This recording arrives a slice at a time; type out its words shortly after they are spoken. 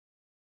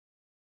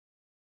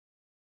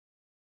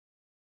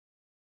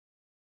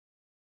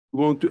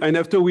and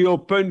after we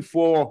open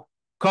for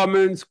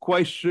comments,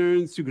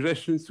 questions,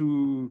 suggestions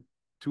to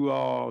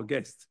our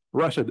guests.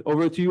 Rashad,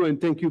 over to you,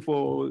 and thank you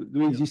for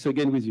doing this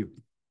again with you.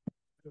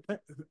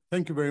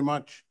 Thank you very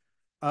much.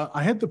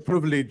 I had the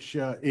privilege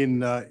in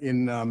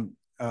the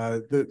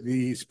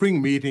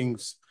spring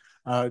meetings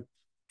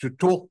to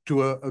talk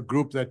to a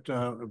group that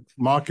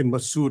Mark and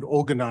Masood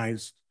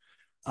organized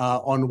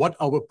on what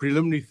our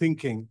preliminary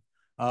thinking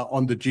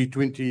on the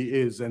G20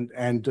 is,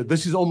 and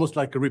this is almost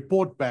like a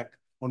report back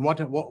on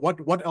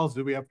what else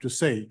do we have to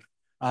say,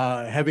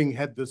 having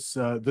had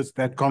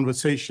that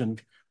conversation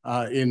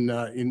in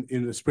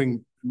the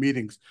spring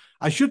meetings.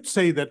 I should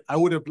say that I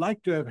would have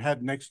liked to have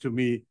had next to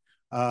me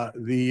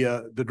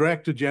the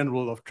Director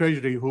General of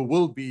Treasury, who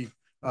will be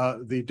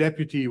the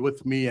deputy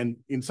with me and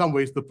in some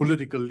ways the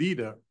political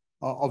leader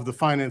of the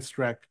finance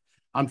track.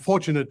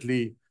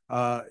 Unfortunately,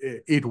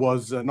 it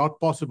was not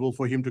possible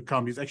for him to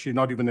come. He's actually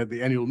not even at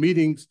the annual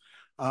meetings.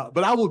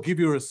 But I will give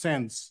you a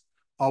sense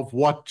of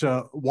what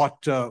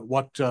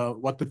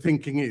the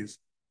thinking is.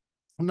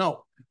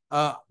 Now,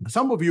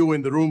 some of you were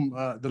in the room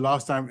the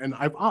last time, and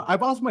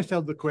I've asked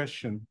myself the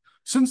question,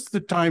 since the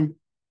time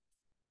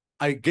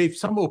I gave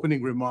some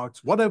opening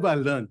remarks, what have I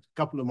learned a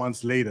couple of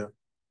months later?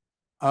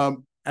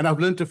 And I've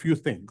learned a few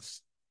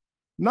things.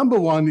 Number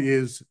one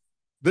is,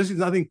 this is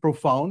nothing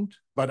profound,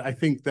 but I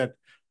think that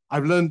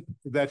I've learned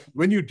that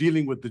when you're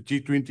dealing with the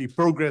G20,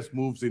 progress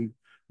moves in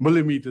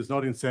millimeters,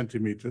 not in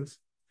centimeters.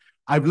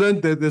 I've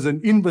learned that there's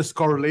an inverse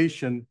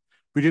correlation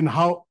between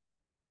how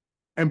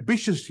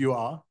ambitious you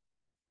are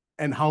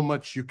and how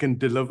much you can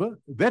deliver.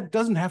 That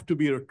doesn't have to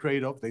be a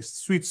trade-off. There's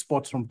sweet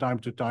spots from time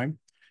to time.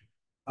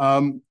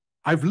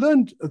 I've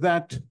learned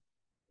that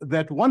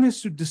one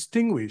has to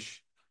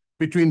distinguish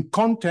between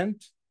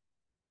content,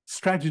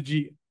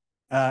 strategy,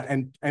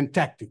 and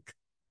tactic.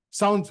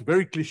 Sounds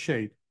very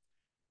cliched,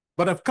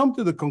 but I've come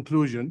to the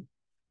conclusion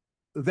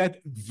that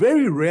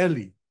very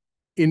rarely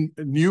in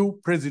new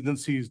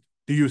presidencies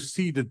do you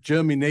see the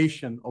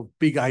germination of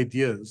big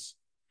ideas.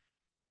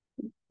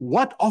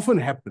 What often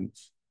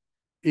happens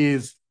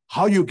is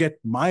how you get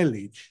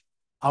mileage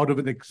out of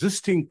an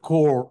existing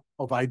core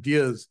of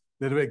ideas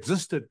that have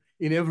existed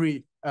in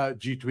every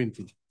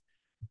G20.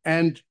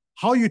 And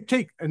how you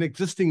take an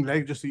existing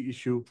legacy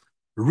issue,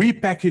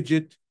 repackage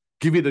it,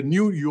 give it a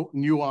new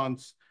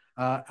nuance,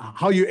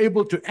 how you're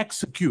able to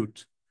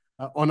execute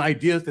on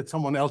ideas that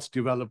someone else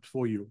developed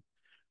for you.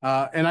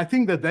 And I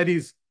think that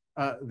is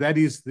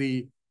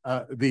the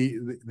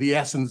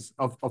essence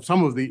of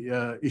some of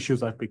the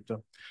issues I picked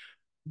up.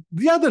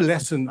 The other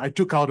lesson I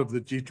took out of the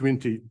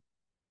G20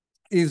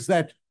 is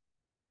that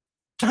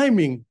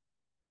timing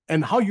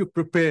and how you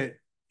prepare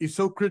is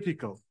so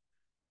critical.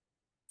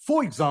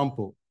 For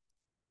example,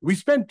 we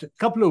spent a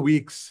couple of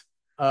weeks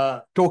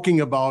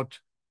talking about,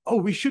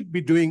 we should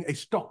be doing a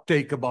stock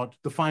take about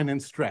the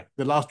finance track,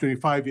 the last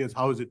 25 years,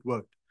 how has it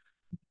worked?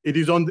 It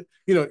is on,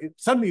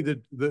 suddenly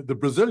the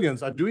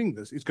Brazilians are doing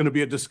this. It's going to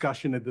be a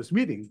discussion at this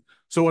meeting.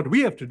 So what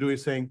we have to do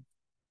is saying,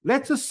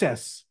 let's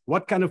assess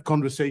what kind of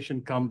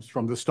conversation comes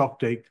from the stock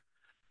take.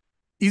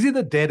 Is it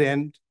a dead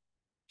end?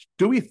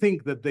 Do we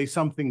think that there's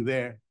something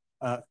there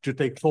to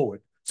take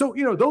forward? So,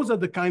 those are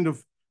the kind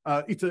of,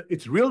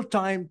 it's real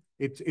time.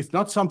 It's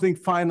not something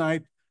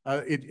finite,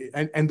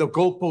 and the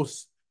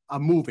goalposts are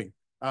moving.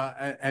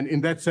 And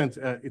in that sense,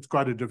 it's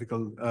quite a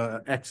difficult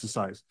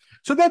exercise.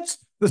 So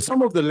that's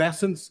some of the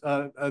lessons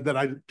that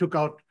I took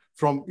out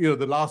from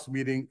the last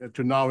meeting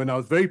to now. And I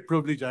was very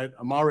privileged. I had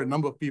Amar, a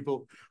number of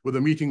people with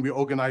a meeting we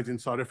organized in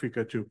South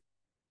Africa too.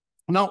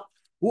 Now,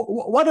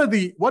 what are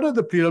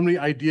the preliminary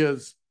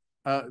ideas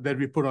that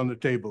we put on the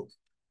table?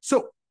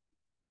 So,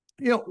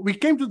 we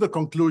came to the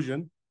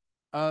conclusion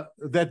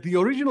that the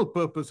original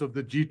purpose of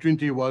the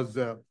G20 was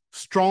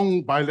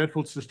strong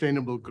bilateral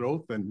sustainable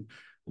growth, and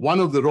one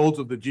of the roles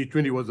of the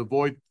G20 was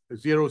avoid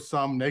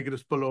zero-sum,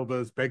 negative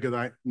spillovers, beggar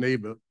thy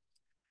neighbor.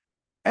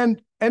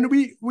 And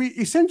we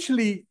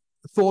essentially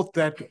thought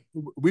that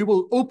we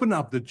will open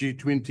up the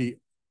G20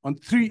 on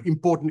three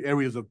important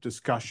areas of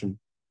discussion.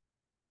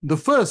 The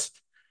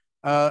first,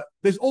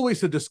 there's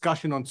always a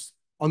discussion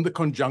on the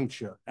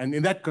conjuncture, and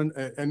in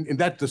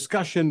that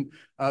discussion,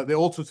 there are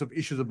all sorts of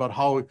issues about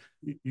how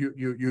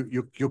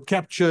you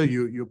capture,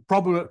 you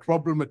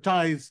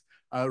problematize,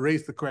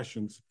 raise the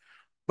questions.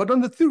 But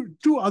on the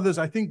two others,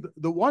 I think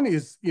the one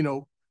is,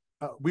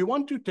 we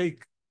want to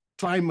take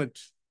climate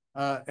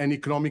and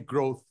economic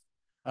growth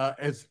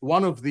as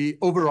one of the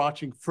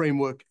overarching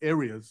framework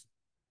areas.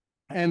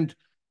 And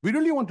we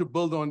really want to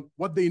build on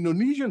what the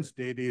Indonesians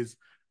did is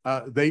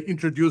they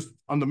introduced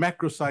on the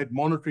macro side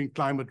monitoring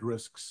climate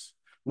risks.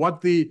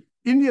 What the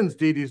Indians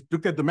did is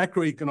look at the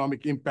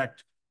macroeconomic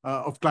impact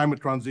of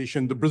climate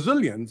transition. The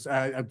Brazilians,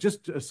 I've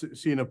just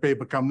seen a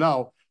paper come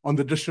now on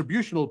the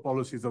distributional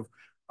policies of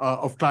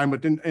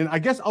climate. And I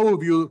guess our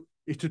view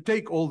is to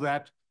take all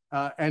that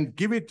and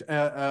give it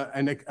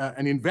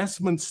an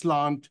investment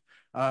slant.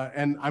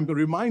 And I'm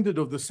reminded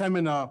of the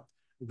seminar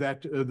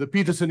that the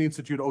Peterson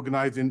Institute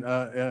organized in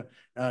the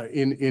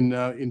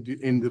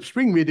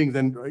spring meetings,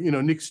 and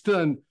Nick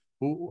Stern,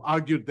 who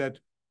argued that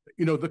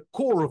the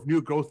core of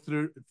new growth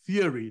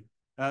theory,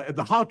 at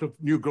the heart of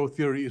new growth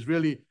theory is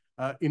really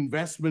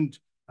investment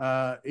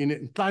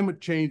in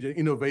climate change and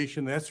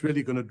innovation. That's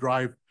really going to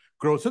drive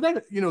growth. So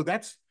that,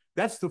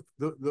 that's the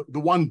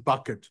one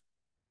bucket.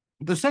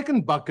 The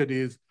second bucket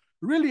is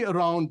really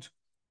around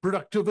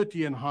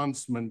productivity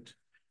enhancement.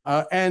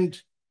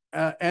 And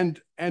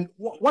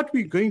what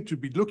we're going to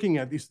be looking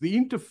at is the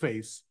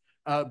interface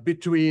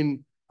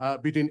between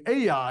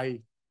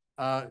AI,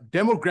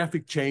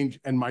 demographic change,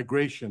 and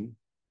migration.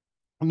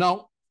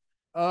 Now,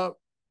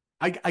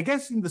 I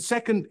guess in the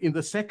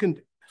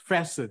second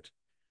facet,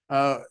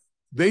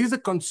 there is a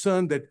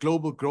concern that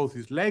global growth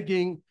is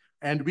lagging,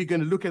 and we're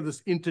going to look at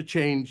this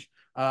interchange,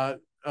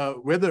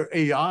 whether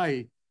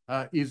AI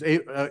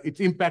its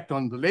impact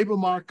on the labor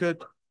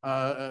market,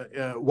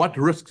 what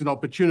risks and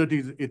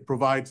opportunities it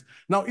provides.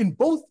 Now, in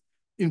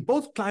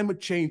both climate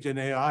change and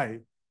AI,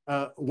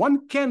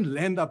 one can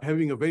end up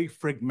having a very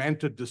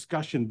fragmented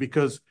discussion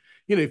because,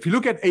 if you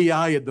look at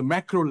AI at the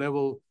macro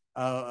level,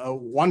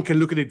 one can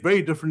look at it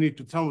very differently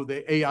to some of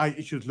the AI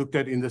issues looked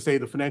at in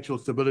the Financial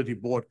Stability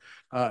Board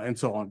and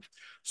so on.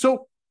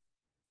 So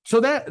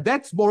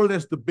that's more or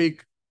less the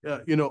big,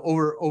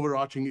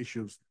 overarching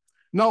issues.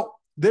 Now,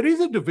 there is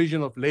a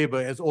division of labor,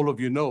 as all of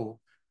you know,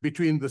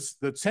 between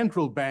the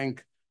central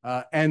bank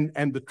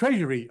and the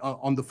Treasury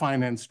on the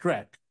finance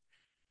track.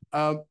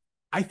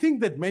 I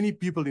think that many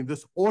people in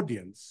this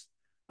audience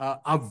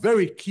are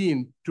very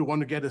keen to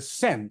want to get a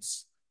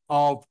sense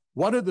of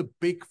what are the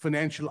big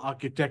financial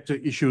architecture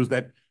issues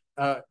that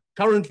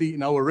currently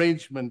in our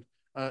arrangement,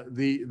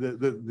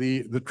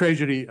 the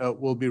Treasury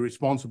will be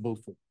responsible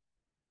for.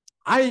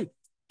 I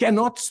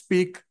cannot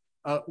speak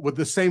with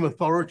the same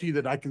authority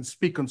that I can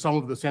speak on some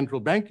of the central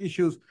bank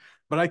issues,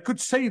 but I could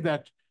say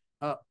that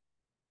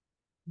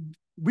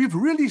we've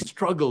really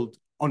struggled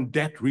on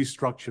debt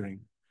restructuring.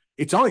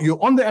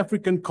 You're on the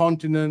African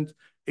continent,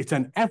 it's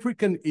an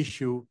African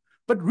issue,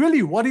 but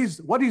really what is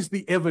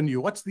the avenue,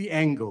 what's the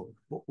angle,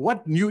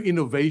 what new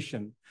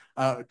innovation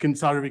can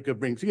South Africa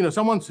bring? So,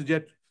 someone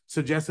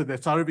suggested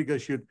that South Africa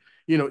should,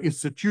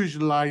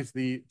 institutionalize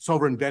the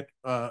sovereign debt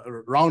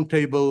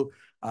roundtable,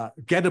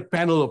 get a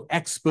panel of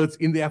experts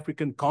in the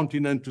African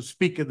continent to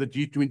speak at the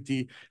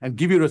G20 and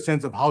give you a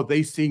sense of how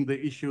they're seeing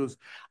the issues.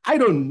 I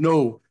don't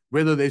know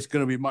whether there's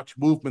going to be much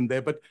movement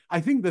there, but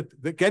I think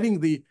that getting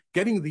the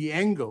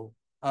angle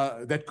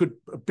that could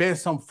bear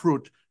some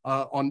fruit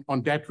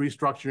on debt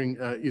restructuring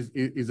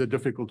is a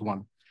difficult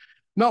one.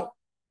 Now,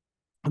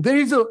 there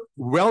is a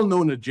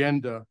well-known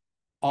agenda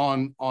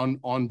on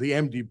the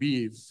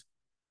MDBs.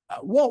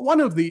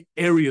 One of the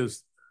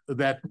areas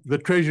that the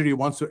Treasury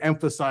wants to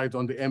emphasize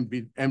on the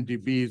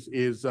MDBs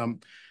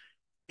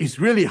is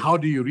really how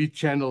do you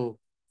rechannel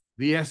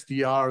the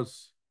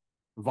SDRs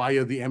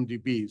via the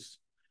MDBs.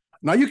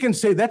 Now you can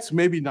say that's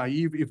maybe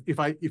naive.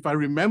 If I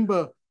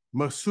remember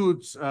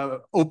Masood's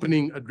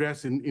opening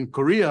address in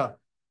Korea,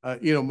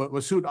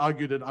 Masood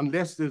argued that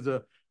unless there's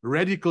a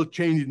radical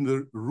change in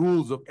the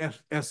rules of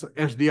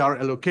SDR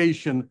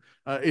allocation,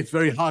 it's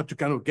very hard to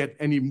kind of get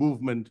any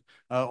movement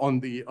on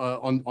the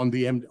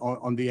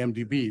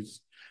MDBs.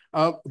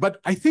 But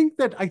I think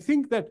that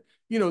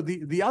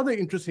the other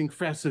interesting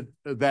facet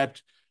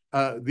that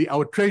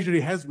our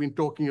Treasury has been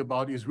talking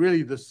about is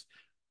really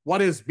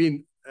what has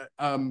been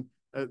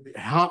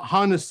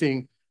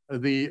harnessing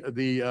the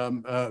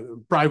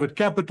private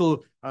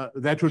capital.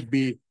 That would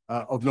be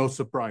of no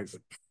surprise.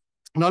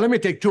 Now, let me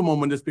take 2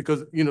 moments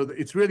because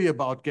it's really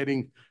about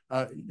getting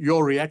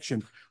your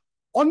reaction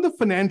on the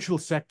financial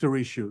sector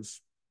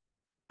issues.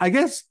 I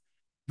guess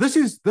this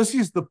is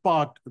the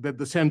part that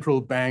the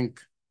central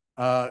bank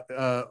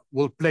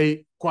will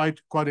play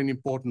quite an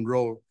important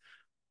role.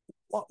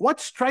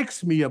 What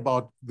strikes me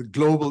about the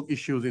global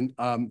issues in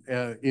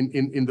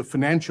the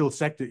financial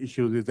sector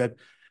issues is that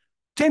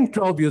 10,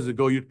 12 years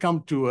ago, you'd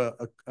come to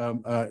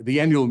the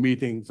annual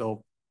meetings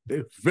of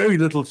very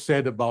little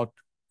said about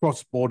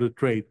cross-border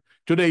trade.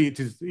 Today, it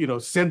is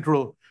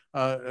central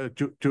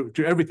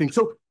to everything.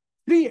 So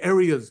 3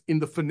 areas in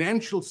the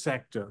financial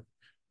sector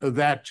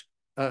that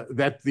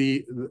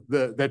we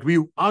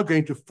are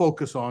going to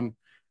focus on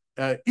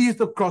is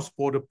the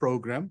cross-border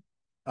program.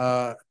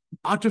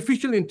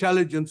 Artificial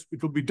intelligence,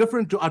 it will be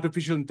different to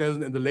artificial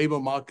intelligence in the labor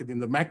market in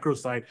the macro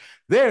side.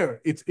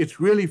 There, it's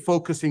really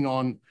focusing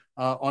on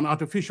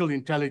artificial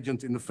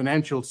intelligence in the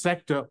financial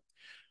sector.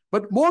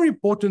 But more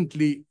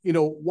importantly,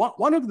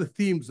 one of the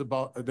themes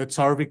that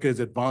South Africa is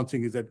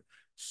advancing is that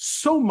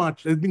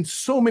there's been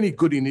so many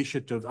good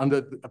initiatives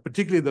under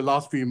particularly the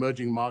last few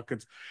emerging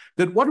markets,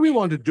 that what we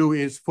want to do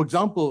is, for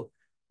example,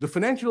 the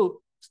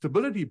Financial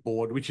Stability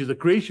Board, which is the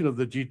creation of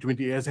the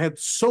G20, has had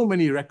so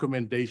many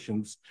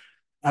recommendations.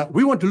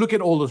 We want to look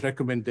at all those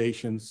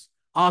recommendations,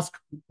 ask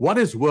what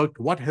has worked,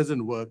 what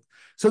hasn't worked.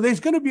 So there's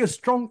going to be a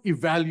strong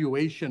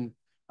evaluation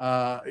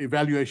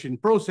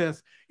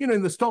process,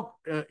 in the stock,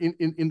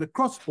 in the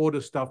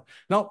cross-border stuff.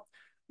 Now,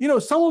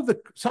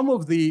 some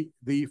of the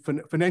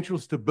Financial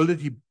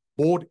Stability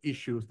Board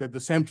issues that the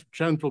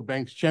central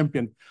banks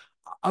champion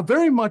are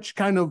very much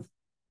kind of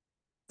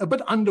a bit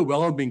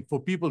underwhelming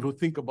for people who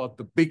think about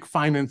the big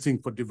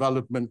financing for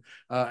development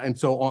and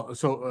so on.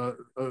 So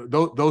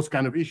those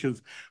kind of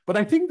issues. But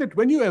I think that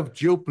when you have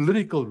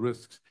geopolitical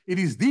risks, it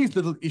is these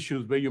little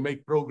issues where you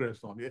make progress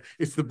on.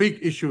 It's the big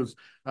issues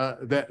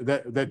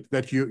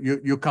that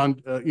you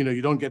can't,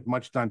 you don't get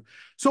much done.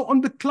 So on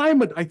the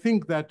climate, I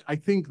think that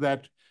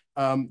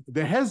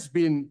there has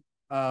been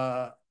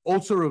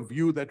also a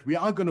view that we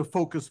are going to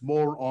focus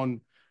more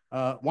on,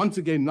 once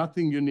again,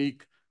 nothing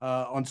unique,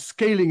 on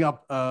scaling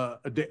up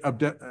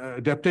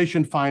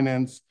adaptation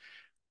finance.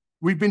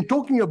 We've been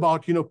talking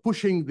about,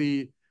 pushing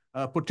the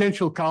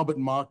potential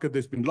carbon market.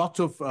 There's been lots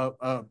of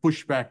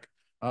pushback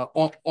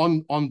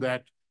on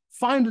that.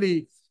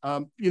 Finally,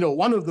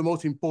 one of the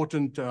most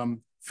important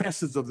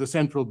facets of the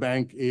central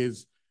bank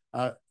is,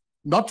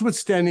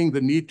 notwithstanding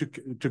the need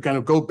to kind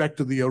of go back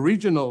to the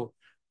original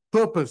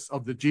purpose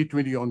of the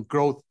G20 on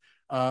growth,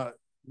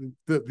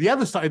 the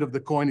other side of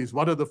the coin is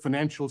what are the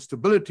financial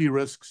stability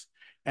risks?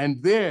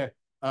 And there,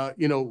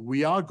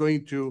 we are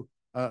going to,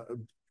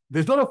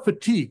 there's not a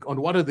fatigue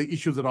on what are the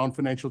issues around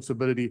financial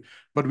stability,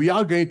 but we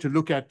are going to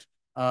look at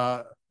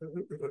all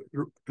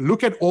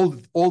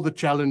the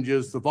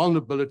challenges, the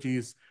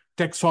vulnerabilities,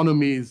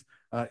 taxonomies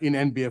in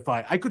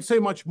NBFI. I could say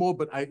much more,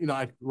 but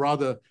I'd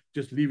rather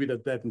just leave it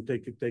at that and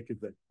take it there.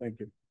 Thank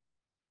you.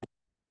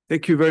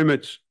 Thank you very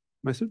much.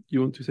 Masood,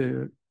 you want to say?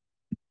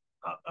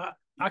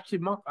 Actually,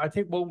 Mark, I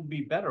think what would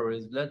be better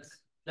is let's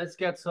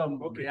get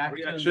some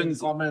reactions,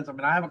 comments. I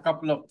mean, I have a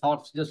couple of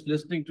thoughts just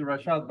listening to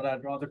Rashad, but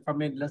I'd rather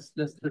come in. Let's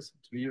listen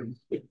to you.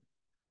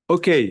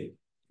 Okay.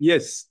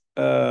 Yes.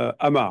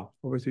 Amar,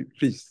 over to you,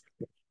 please.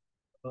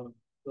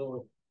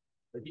 So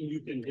I think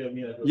you can hear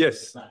me.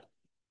 Yes.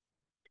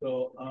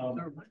 So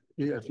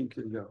yeah, I think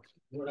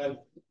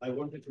what I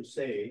wanted to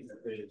say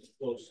is, of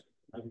course,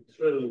 I'm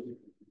thrilled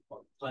on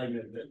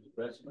climate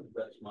investment.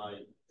 That's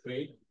my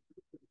trade.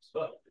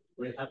 So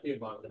very happy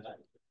about that.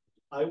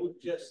 I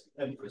would just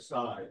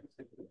emphasize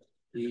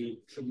the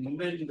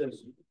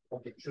tremendous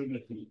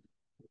opportunity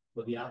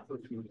for the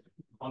African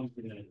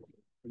continent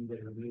in the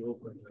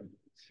renewable energy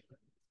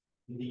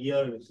in the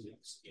years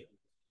next year.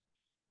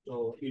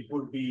 So it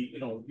would be,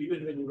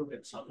 even when you look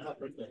at South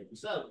Africa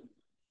itself,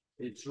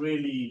 it's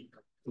really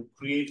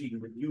creating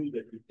the new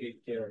that we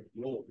take care of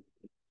the old.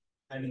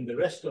 And in the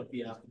rest of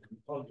the African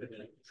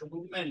continent,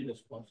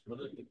 tremendous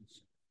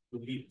possibilities to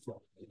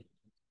leapfrog.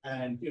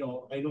 And,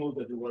 I know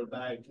that the World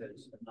Bank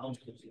has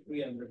announced it's a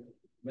 $300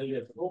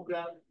 million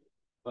program,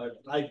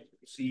 but I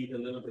see it a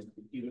little bit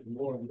even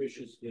more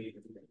ambitiously.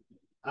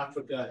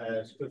 Africa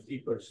has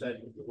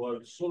 50% of the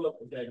world's solar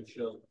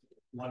potential,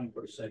 1% of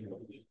the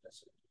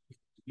investment.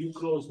 You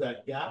close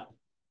that gap,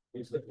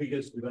 it's the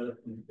biggest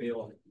development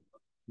payoff.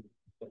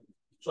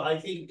 So I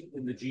think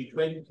in the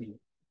G20,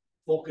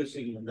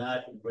 focusing on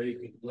that in a very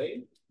big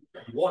way,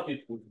 what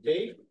it would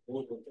take,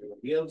 both on the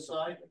real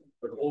side,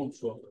 but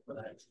also on the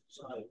financial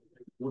side,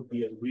 would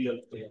be a real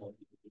payoff.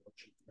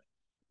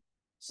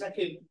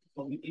 Second,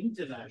 on the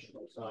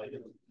international side,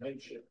 as you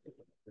mentioned,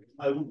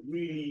 I would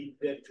really,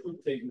 there are two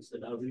things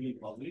that are really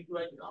public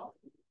right now,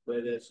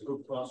 where there's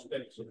good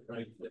prospects of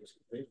trying to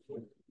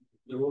flexibility.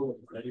 The role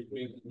of credit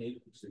rating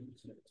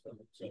agencies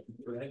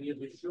for any of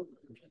the issue.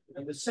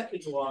 And the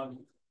second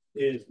one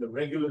is the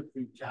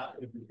regulatory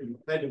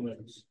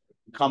impediments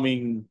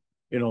coming,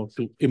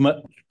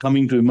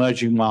 coming to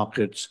emerging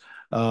markets,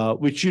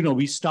 which,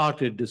 we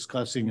started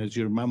discussing, as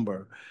you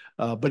remember,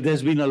 but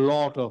there's been a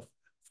lot of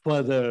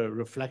further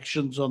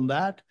reflections on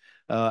that.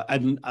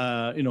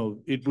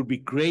 It would be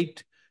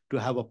great to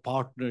have a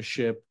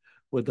partnership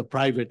with the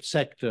private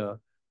sector,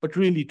 but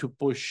really to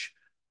push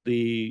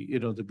the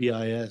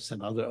BIS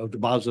and the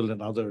Basel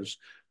and others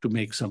to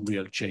make some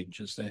real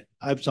changes there.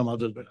 I have some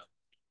others, but.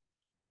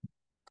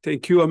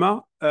 Thank you,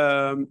 Amar.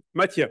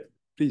 Mathieu,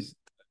 please,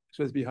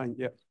 just behind.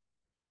 Yeah.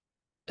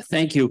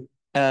 Thank you.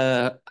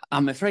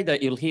 I'm afraid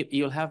that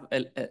you'll have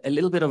a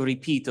little bit of a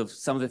repeat of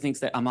some of the things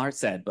that Amar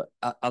said, but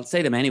I'll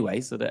say them anyway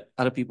so that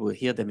other people will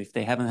hear them if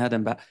they haven't heard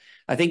them. But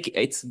I think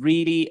it's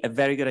really a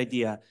very good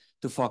idea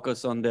to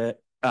focus on the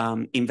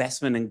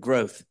investment and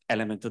growth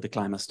element of the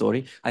climate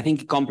story. I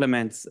think it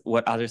complements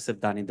what others have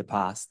done in the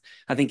past.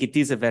 I think it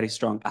is a very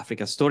strong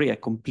Africa story. I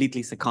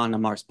completely second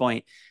Amar's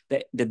point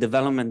that the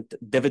development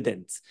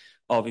dividends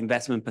of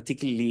investment,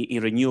 particularly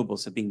in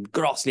renewables, have been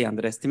grossly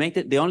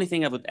underestimated. The only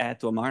thing I would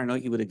add to Amar, I know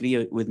he would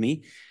agree with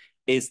me,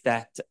 is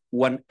that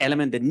one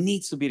element that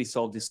needs to be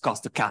resolved is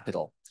cost of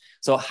capital.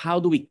 So how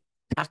do we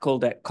tackle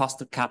that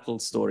cost of capital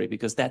story?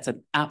 Because that's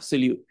an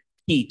absolute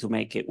key to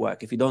make it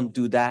work. If you don't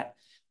do that,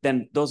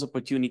 then those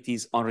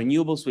opportunities on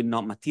renewables will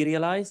not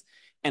materialize.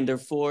 And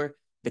therefore,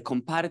 the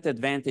comparative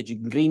advantage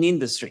in green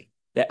industry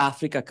that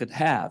Africa could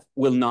have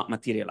will not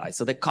materialize.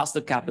 So the cost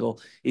of capital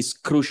is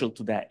crucial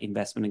to that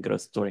investment and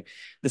growth story.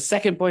 The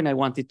second point I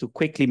wanted to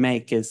quickly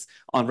make is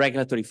on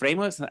regulatory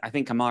frameworks. I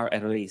think Amar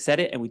already said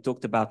it, and we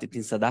talked about it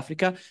in South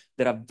Africa.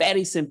 There are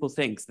very simple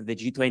things that the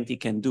G20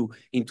 can do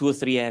in 2 or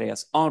 3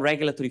 areas on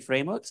regulatory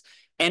frameworks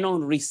and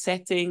on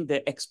resetting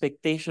the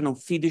expectation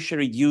of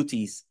fiduciary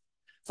duties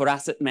for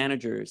asset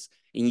managers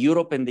in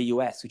Europe and the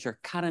US, which are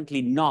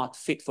currently not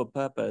fit for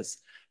purpose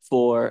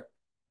for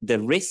the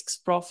risks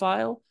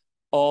profile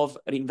of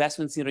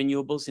investments in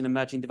renewables in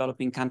emerging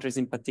developing countries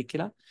in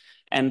particular,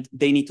 and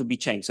they need to be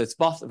changed. So it's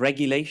both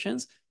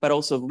regulations, but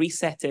also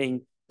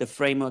resetting the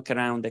framework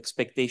around the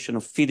expectation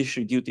of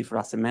fiduciary duty for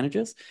asset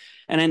managers.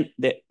 And then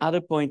the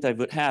other point I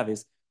would have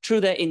is, true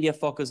that India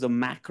focused on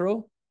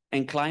macro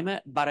and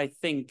climate, but I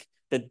think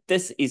that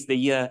this is the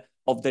year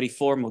of the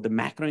reform of the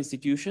macro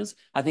institutions.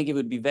 I think it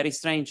would be very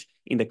strange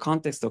in the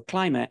context of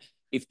climate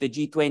if the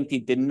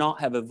G20 did not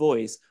have a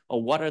voice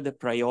on what are the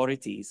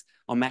priorities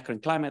on macro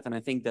and climate. And I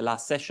think the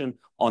last session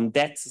on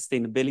debt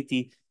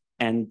sustainability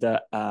and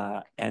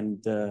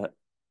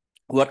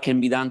what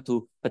can be done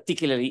to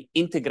particularly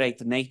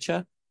integrate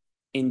nature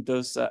in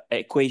those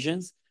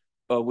equations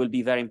will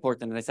be very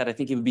important. And I said, I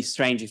think it would be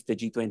strange if the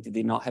G20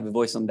 did not have a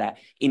voice on that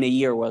in a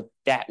year where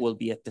that will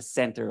be at the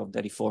center of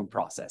the reform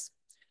process.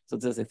 So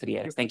those are the 3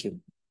 areas. Thank you.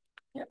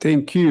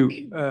 Thank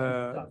you.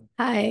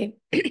 Hi,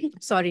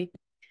 sorry.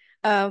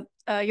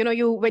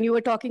 When you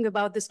were talking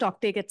about the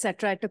stock take,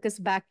 etc., it took us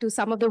back to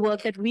some of the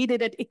work that we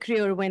did at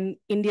ICRIER when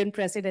Indian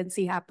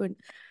presidency happened.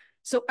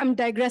 So I'm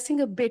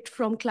digressing a bit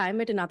from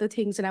climate and other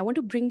things, and I want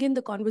to bring in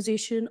the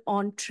conversation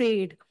on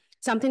trade,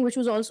 something which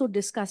was also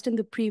discussed in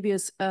the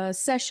previous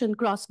session,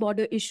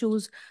 cross-border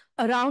issues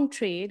around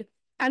trade,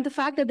 and the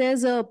fact that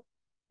there's a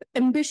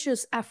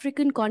ambitious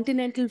African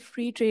continental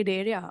free trade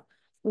area,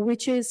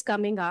 which is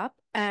coming up,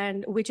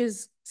 and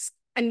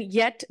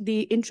yet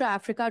the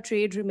intra-Africa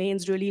trade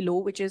remains really low,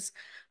 which is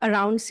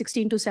around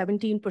 16 to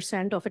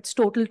 17% of its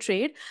total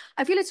trade.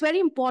 I feel it's very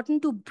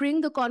important to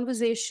bring the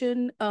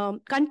conversation,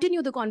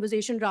 continue the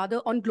conversation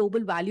rather on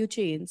global value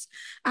chains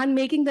and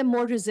making them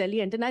more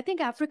resilient. And I think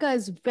Africa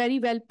is very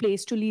well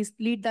placed to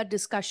lead that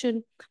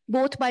discussion,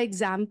 both by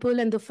example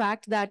and the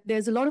fact that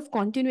there's a lot of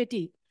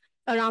continuity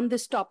around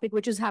this topic,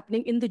 which is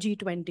happening in the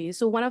G20.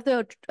 So one of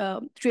the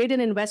trade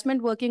and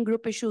investment working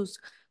group issues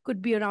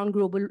could be around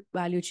global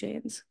value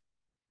chains.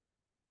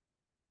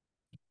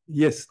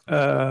 Yes,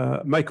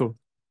 Michael.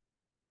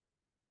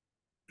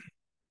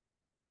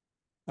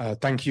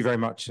 Thank you very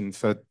much, and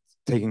for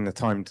taking the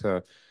time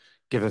to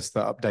give us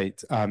the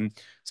update.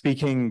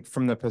 Speaking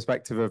from the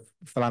perspective of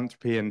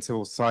philanthropy and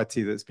civil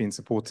society that's been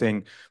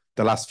supporting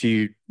the last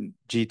few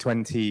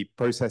G20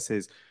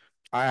 processes,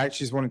 I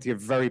actually just wanted to give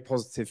very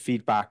positive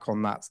feedback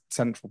on that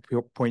central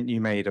point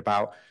you made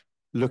about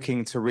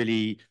looking to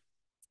really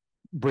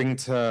bring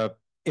to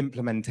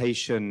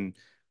implementation,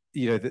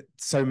 that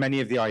so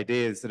many of the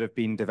ideas that have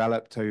been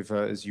developed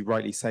over, as you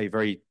rightly say,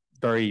 very,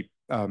 very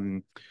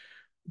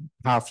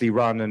powerfully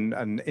run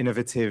and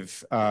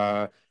innovative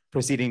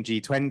preceding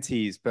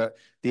G20s, but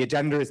the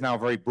agenda is now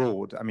very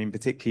broad. I mean,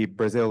 particularly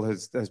Brazil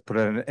has put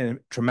a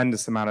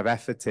tremendous amount of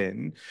effort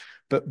in,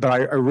 but I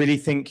really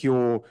think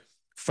your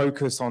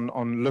focus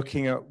on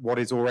looking at what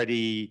is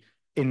already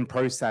in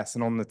process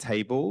and on the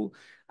table,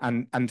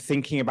 and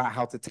thinking about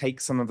how to take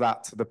some of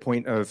that to the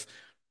point of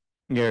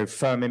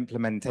firm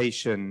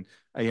implementation.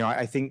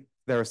 I think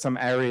there are some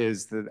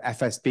areas that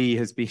FSB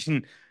has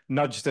been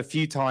nudged a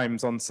few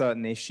times on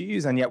certain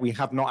issues, and yet we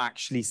have not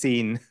actually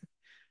seen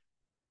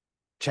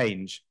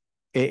change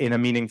in a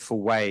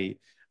meaningful way.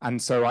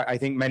 And so I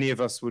think many of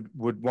us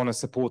would want to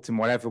support in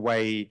whatever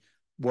way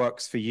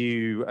works for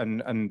you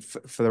and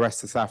for the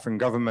rest of the South African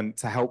government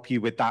to help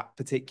you with that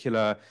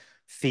particular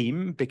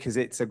theme, because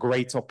it's a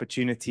great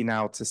opportunity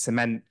now to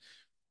cement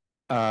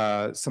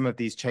some of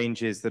these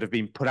changes that have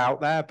been put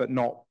out there, but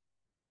not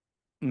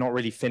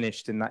really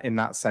finished in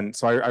that sense.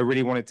 So I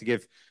really wanted to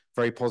give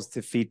very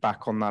positive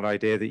feedback on that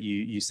idea that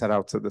you set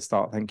out at the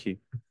start. Thank you.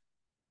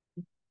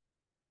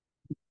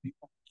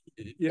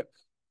 Yep.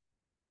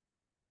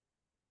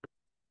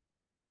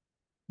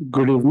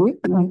 Good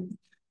evening.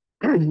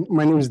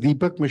 My name is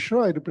Deepak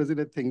Mishra. I represent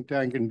a think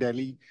tank in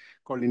Delhi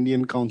called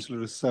Indian Council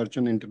of Research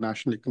on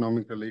International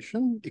Economic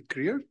Relations,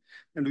 ICRIER,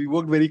 and we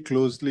worked very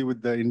closely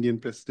with the Indian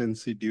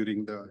presidency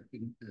during the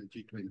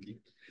G20.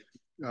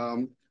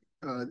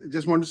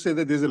 Just want to say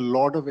that there's a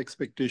lot of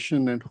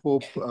expectation and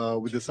hope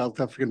with the South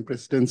African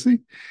presidency.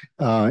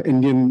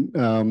 Indian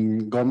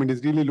government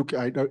is really looking,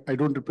 I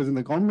don't represent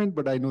the government,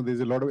 but I know there's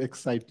a lot of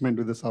excitement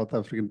with the South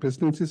African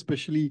presidency,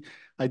 especially,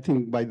 I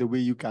think, by the way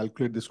you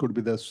calculate, this could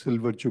be the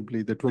silver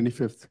jubilee, the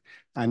 25th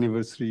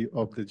anniversary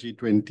of the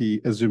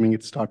G20, assuming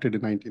it started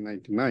in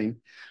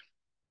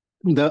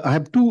 1999. I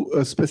have two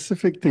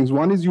specific things.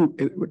 One is you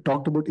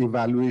talked about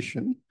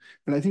evaluation,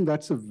 and I think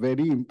that's a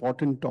very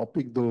important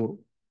topic, though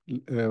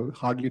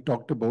hardly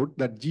talked about,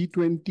 that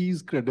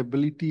G20's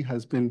credibility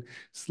has been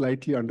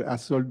slightly under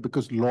assault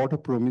because a lot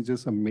of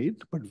promises are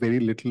made, but very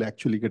little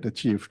actually get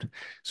achieved.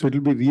 So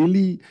it'll be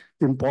really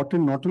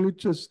important not only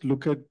just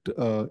look at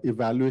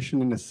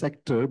evaluation in a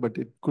sector, but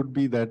it could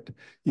be that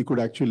you could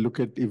actually look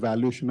at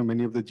evaluation of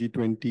many of the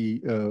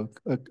G20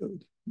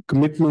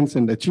 commitments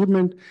and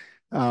achievement.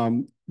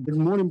 But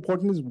more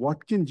important is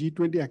what can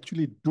G20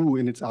 actually do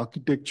in its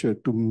architecture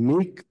to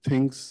make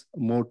things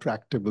more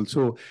tractable.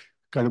 So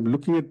kind of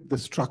looking at the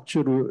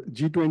structure,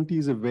 G20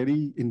 is a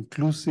very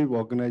inclusive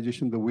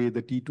organization, the way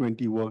the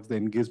T20 works, the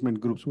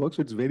engagement groups work.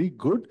 So it's very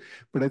good.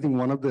 But I think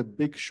one of the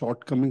big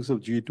shortcomings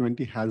of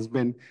G20 has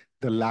been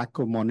the lack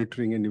of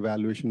monitoring and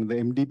evaluation. The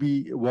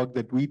MDB work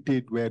that we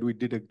did, where we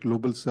did a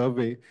global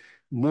survey,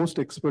 most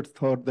experts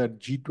thought that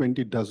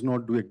G20 does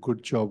not do a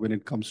good job when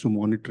it comes to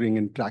monitoring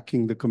and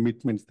tracking the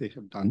commitments they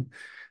have done.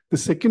 The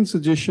second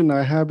suggestion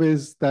I have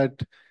is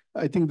that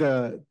I think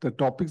the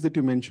topics that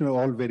you mentioned are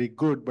all very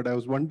good, but I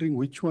was wondering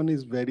which one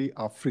is very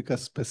Africa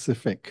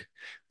specific.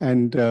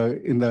 And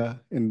during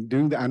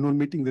the annual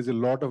meeting, there's a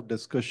lot of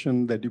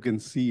discussion that you can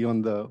see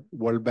on the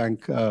World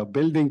Bank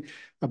building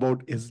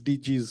about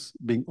SDGs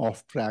being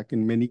off track.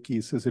 In many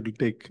cases, it will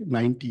take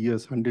 90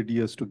 years, 100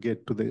 years to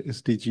get to the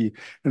SDG.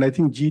 And I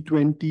think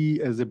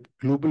G20 as a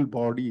global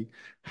body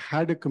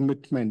had a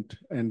commitment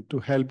and to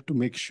help to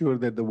make sure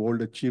that the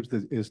world achieves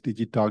the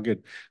SDG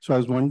target. So I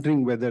was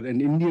wondering whether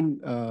an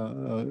Indian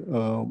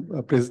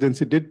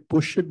presidency did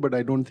push it, but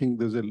I don't think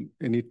there's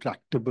any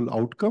tractable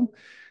outcome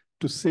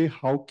to say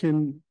how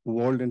can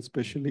world and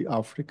especially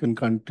African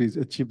countries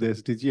achieve the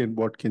SDG and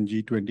what can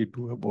G20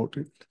 do about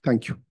it.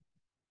 Thank you.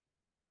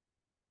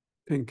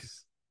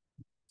 Thanks.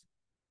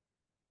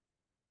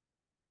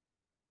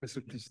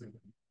 Please.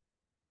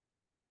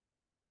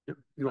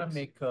 I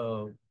make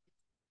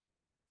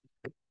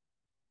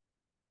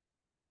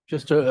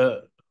just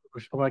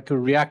I could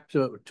react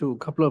to a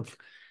couple of,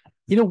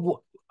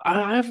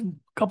 I have a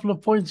couple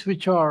of points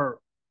which are,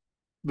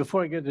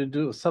 before I get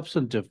into a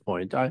substantive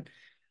point, I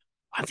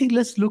think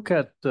let's look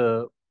at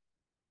the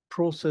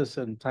process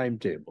and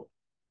timetable.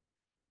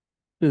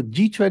 The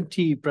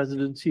G20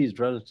 presidency is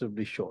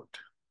relatively short.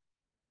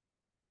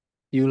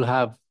 You'll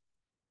have,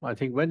 I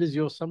think, when is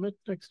your summit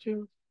next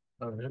year?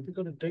 Have you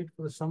got a date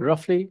for the summit?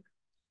 Roughly?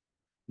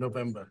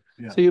 November.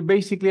 Yeah. So you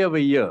basically have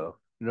a year,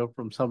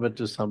 from summit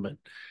to summit.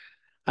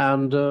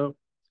 And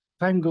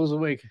time goes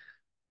away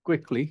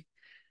quickly.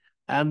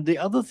 And the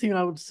other thing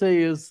I would say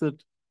is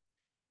that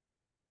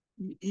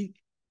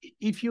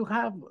if you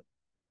have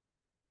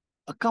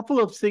a couple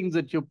of things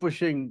that you're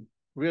pushing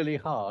really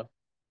hard,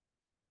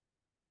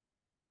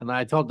 and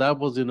I thought that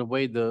was in a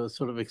way the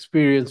sort of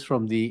experience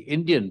from the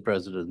Indian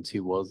presidency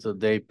was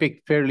that they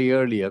picked fairly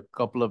early a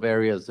couple of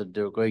areas that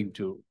they're going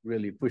to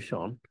really push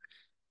on,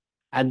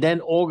 and then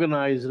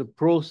organized a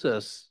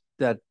process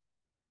that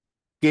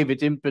gave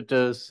it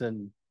impetus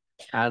and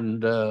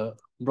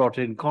brought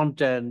in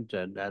content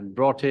and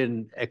brought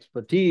in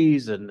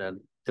expertise and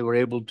they were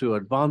able to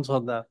advance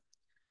on that.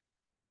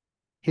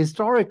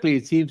 Historically,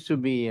 it seems to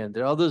me, and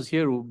there are others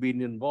here who've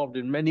been involved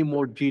in many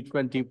more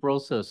G20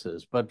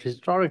 processes, but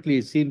historically,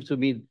 it seems to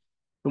me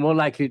you're more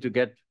likely to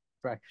get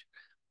traction.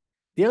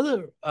 The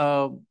other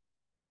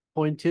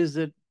point is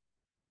that,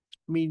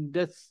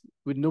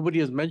 nobody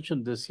has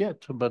mentioned this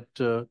yet, but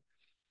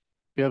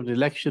we have an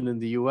election in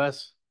the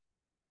US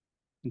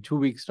in 2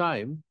 weeks'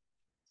 time.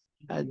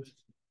 And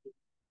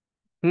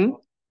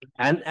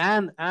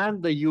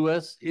the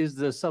US is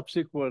the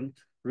subsequent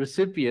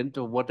recipient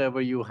of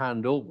whatever you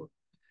hand over.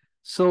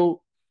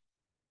 So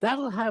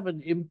that'll have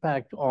an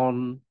impact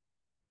on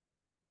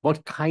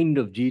what kind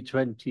of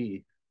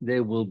G20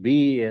 there will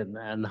be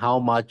and how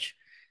much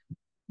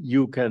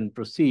you can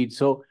proceed.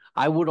 So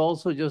I would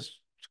also just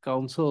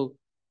counsel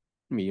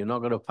me, you're not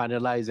going to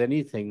finalize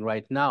anything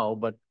right now,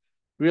 but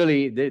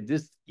really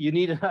there's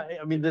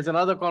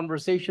another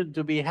conversation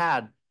to be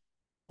had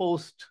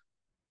post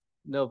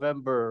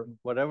November,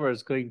 whatever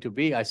it's going to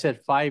be. I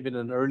said 5 in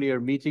an earlier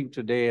meeting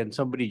today, and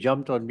somebody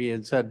jumped on me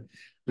and said,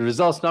 the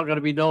result's not going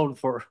to be known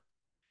for.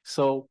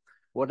 So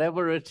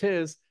whatever it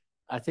is,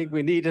 I think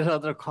we need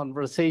another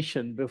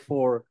conversation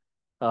before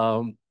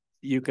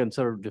you can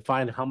sort of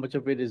define how much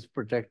of it is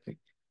protecting.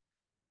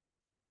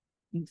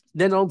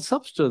 Then on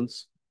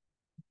substance,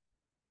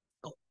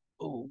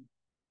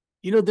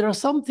 there are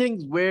some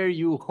things where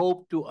you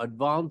hope to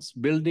advance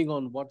building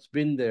on what's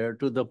been there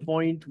to the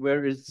point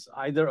where it's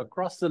either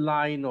across the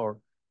line or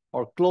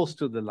close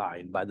to the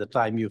line by the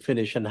time you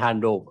finish and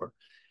hand over.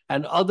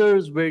 And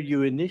others where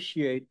you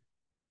initiate,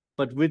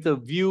 but with a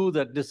view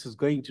that this is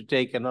going to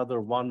take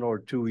another 1 or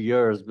 2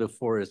 years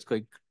before it's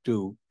going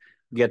to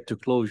get to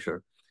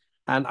closure.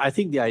 And I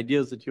think the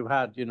ideas that you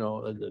had,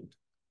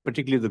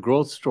 particularly the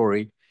growth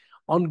story.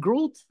 On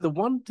growth, the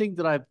one thing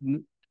that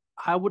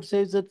I would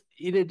say is that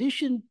in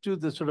addition to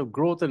the sort of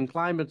growth and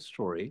climate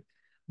story,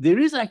 there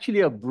is actually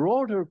a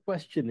broader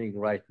questioning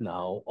right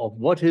now of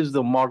what is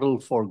the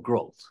model for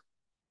growth,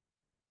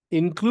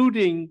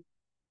 including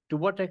to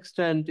what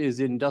extent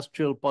is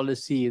industrial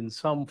policy in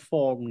some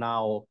form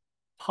now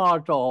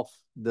part of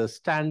the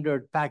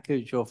standard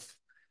package of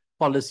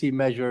policy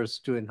measures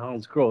to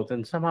enhance growth?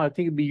 And somehow I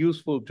think it'd be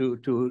useful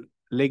to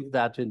link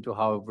that into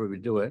however we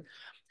do it.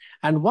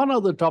 And one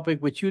other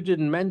topic which you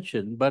didn't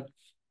mention, but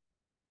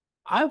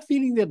I'm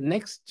feeling that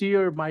next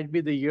year might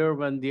be the year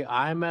when the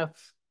IMF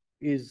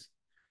is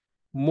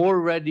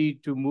more ready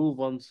to move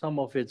on some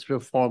of its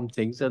reform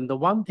things. And the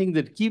one thing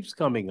that keeps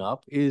coming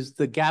up is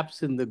the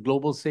gaps in the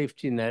global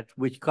safety net,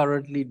 which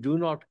currently do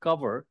not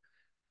cover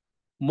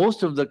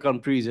most of the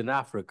countries in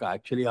Africa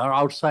actually are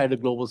outside a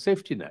global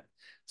safety net.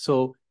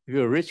 So if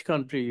you're a rich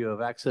country, you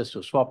have access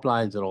to swap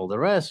lines and all the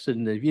rest.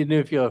 And even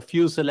if you're a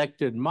few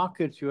selected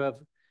markets, you have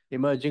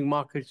emerging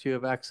markets, you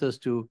have access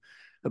to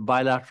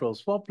bilateral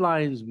swap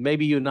lines.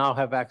 Maybe you now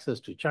have access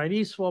to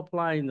Chinese swap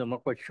lines. I'm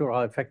not quite sure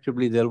how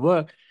effectively they'll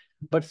work,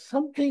 but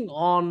something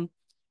on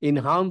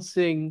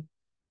enhancing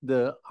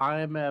the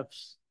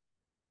IMF's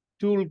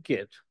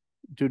toolkit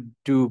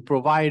to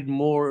provide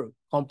more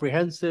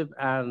comprehensive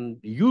and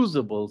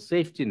usable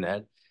safety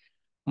net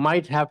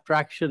might have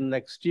traction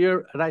next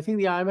year. And I think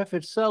the IMF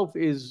itself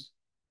is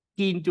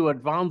keen to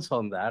advance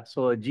on that.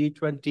 So a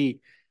G20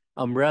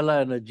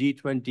 umbrella and a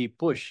G20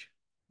 push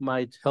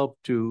might help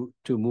to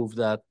move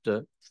that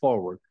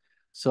forward.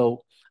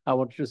 So I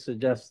want to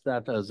suggest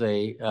that as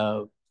a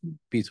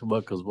piece of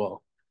work as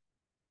well.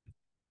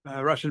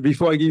 Rashid,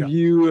 before I give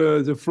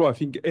you the floor, I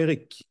think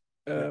Eric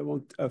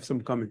want to have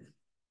some comment.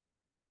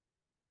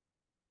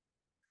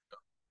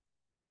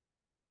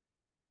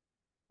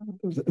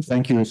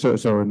 Thank you,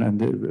 Soren,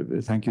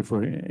 and thank you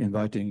for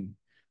inviting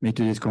me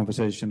to this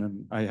conversation.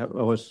 And I had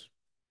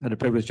the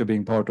privilege of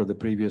being part of the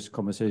previous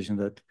conversation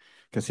that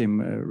Kasim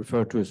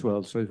referred to as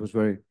well. So it was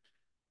very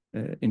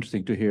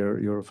interesting to hear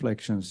your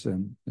reflections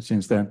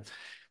since then.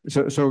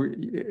 So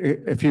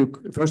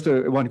first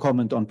one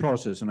comment on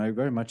process, and I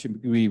very much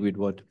agree with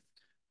what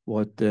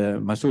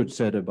Masood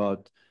said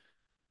about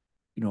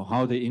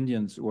how the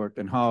Indians worked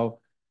and how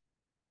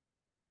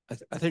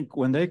I think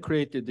when they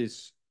created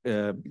this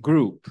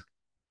group,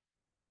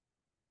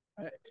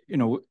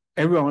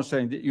 everyone was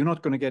saying that you're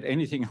not going to get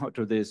anything out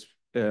of this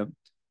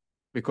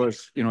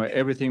because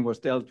everything was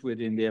dealt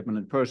with in the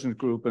eminent persons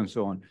group and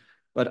so on.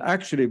 But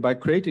actually, by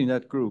creating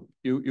that group,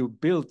 you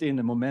built in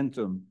a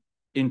momentum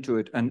into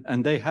it,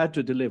 and they had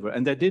to deliver,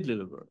 and they did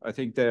deliver. I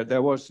think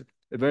there was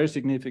a very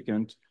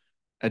significant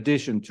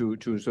addition to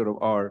sort of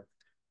our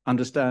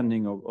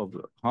understanding of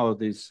how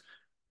this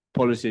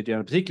policy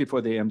agenda, particularly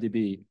for the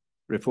MDB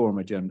reform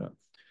agenda.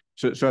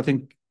 So I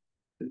think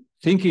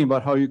thinking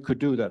about how you could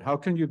do that, how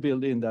can you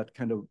build in that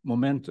kind of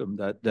momentum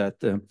that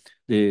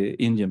the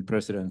Indian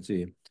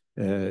presidency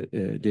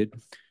did?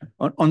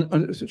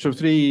 So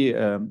three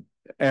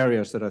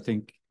areas that I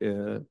think,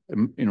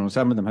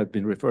 some of them have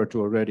been referred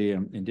to already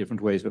in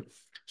different ways.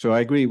 So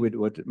I agree with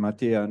what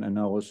Mattia and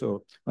now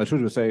also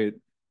Masood was saying.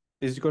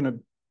 This is going to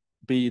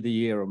be the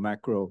year of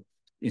macro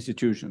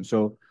institutions.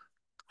 So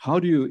how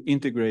do you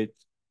integrate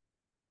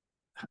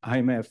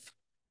IMF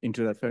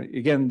into that?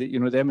 Again,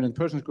 the eminent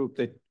persons group,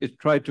 they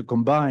tried to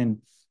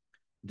combine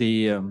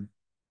the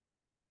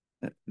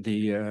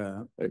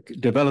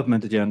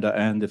development agenda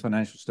and the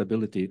financial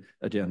stability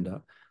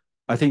agenda.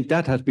 I think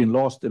that has been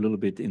lost a little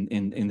bit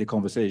in the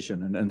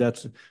conversation, and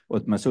that's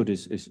what Masood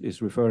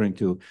is referring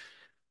to.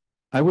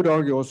 I would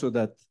argue also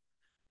that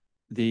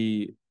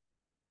the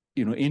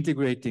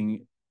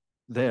integrating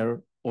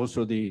there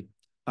also the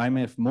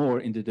IMF more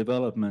in the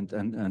development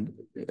and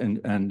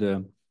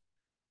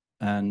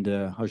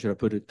how should I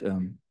put it,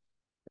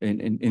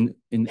 in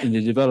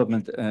the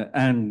development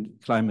and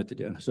climate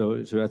agenda.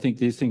 So I think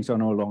these things are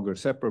no longer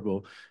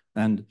separable,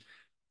 and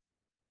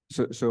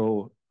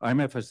so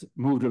IMF has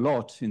moved a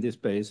lot in this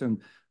space,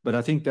 but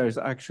I think there is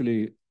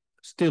actually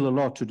still a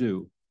lot to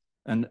do,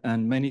 and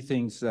many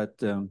things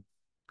that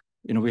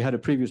we had a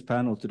previous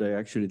panel today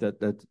actually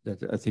that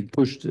I think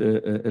pushed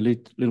a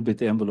little bit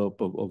the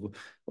envelope of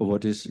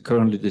what is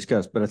currently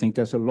discussed, but I think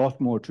there's a lot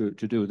more to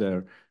do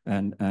there,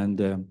 and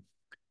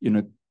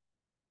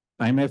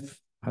IMF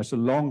has a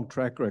long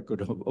track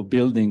record of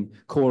building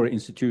core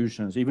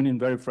institutions, even in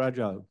very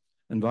fragile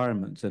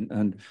environments,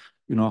 and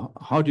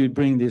how do you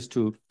bring this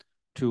to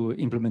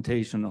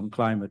implementation on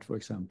climate, for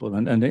example,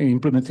 and the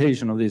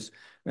implementation of this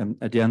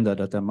agenda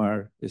that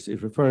Amar is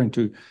referring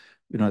to.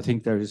 I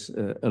think there is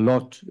a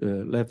lot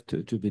left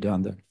to be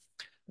done there.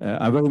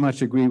 I very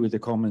much agree with the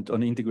comment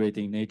on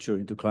integrating nature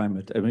into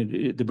climate. I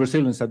mean, the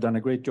Brazilians have done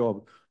a great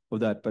job of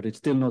that, but it's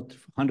still not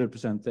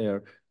 100%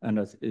 there, and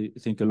I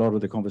think a lot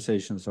of the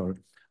conversations are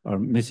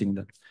missing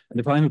that. And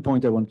the final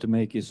point I want to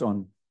make is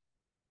on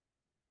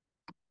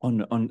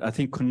I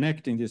think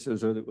connecting this.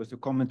 So there was a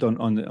comment on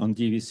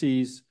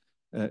GVCs.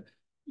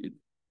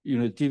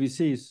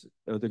 GVCs,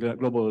 the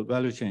global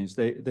value chains,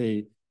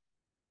 they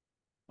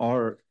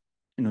are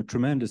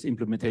tremendous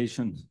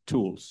implementation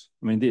tools.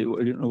 I mean,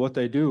 what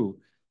they do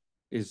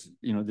is,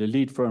 the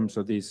lead firms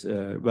of these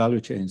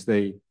value chains,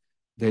 they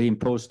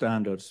impose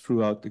standards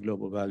throughout the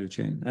global value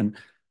chain,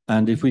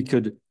 and if we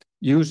could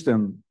use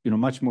them,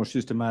 much more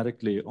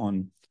systematically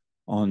on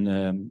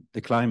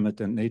the climate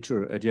and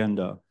nature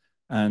agenda,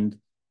 and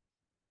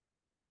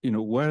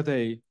where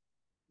they,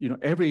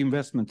 every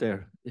investment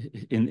there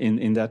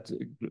in that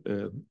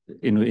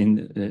in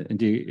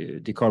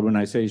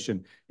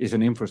decarbonization is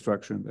an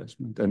infrastructure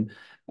investment,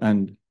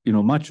 and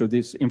much of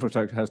this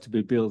infrastructure has to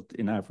be built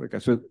in Africa.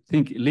 So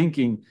think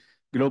linking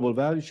global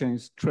value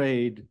chains,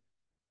 trade,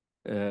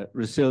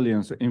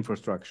 resilience,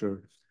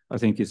 infrastructure, I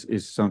think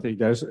is something.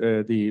 There's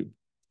the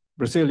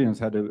Brazilians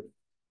had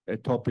a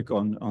topic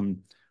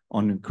on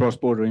on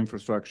cross-border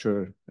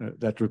infrastructure.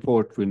 That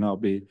report will now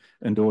be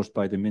endorsed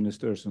by the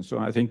ministers and so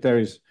on. I think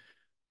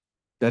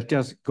that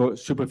just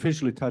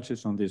superficially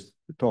touches on this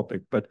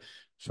topic. But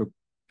so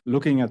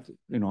looking at,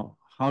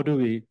 how do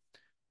we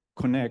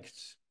connect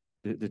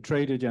the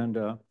trade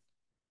agenda,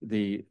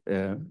 the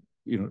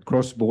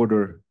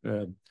cross-border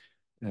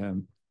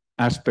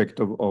aspect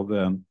of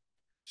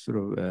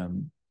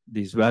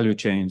these value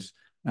chains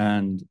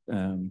and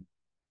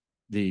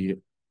the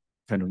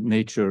kind of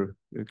nature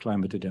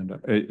climate agenda.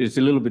 It's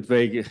a little bit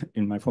vague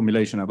in my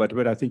formulation,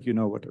 but I think you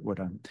know what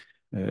I'm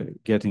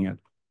getting at.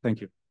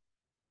 Thank you.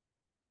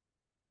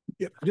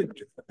 Yeah,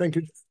 thank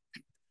you.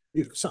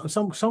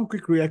 Some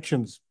quick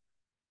reactions.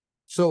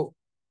 So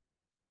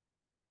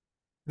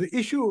the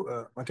issue,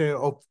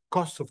 Matteo, of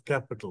cost of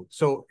capital.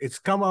 So it's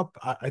come up.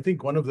 I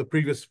think one of the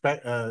previous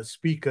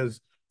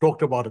speakers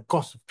talked about a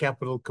cost of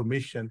capital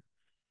commission.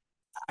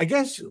 I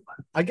guess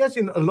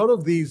in a lot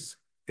of these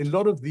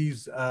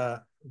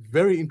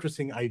very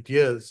interesting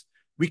ideas,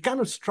 we kind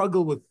of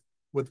struggle with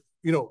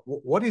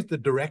what is the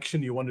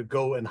direction you want to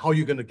go and how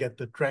you're going to get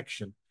the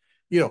traction.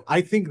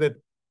 I think that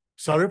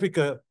South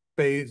Africa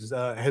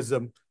has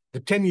the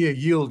 10-year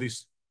yield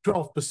is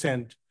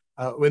 12%,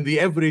 when the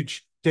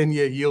average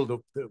 10-year yield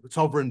of the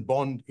sovereign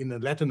bond in the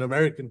Latin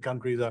American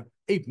countries are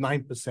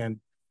 8-9%.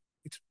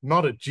 It's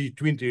not a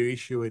G20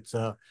 issue. It's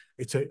a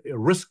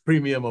risk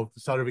premium of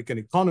the South African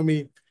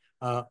economy.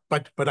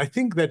 But I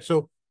think that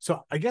so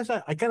I guess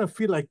I kind of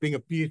feel like being a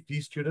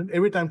PhD student.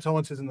 Every time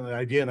someone says an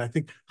idea, and I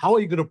think, how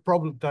are you going to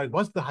problematize?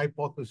 What's the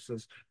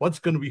hypothesis? What's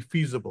going to be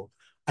feasible?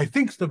 I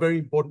think it's a very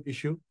important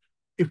issue.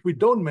 If we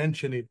don't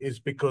mention it, it's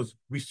because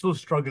we're still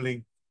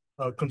struggling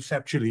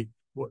conceptually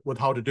with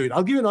how to do it.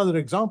 I'll give you another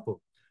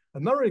example.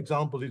 Another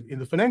example is in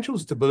the Financial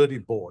Stability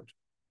Board.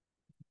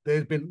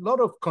 There's been a lot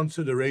of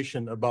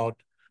consideration about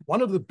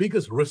one of the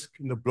biggest risks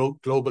in the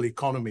global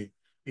economy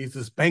is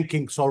this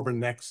banking sovereign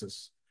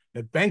nexus.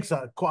 That banks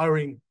are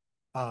acquiring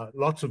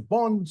lots of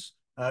bonds.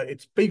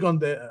 It's big on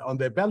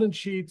their balance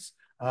sheets,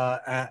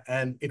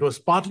 and it was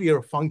partly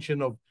a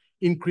function of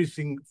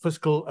increasing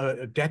fiscal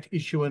debt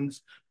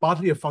issuance,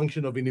 partly a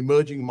function of in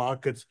emerging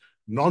markets,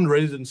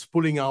 non-residents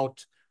pulling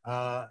out,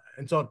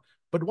 and so on.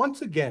 But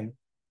once again,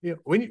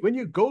 when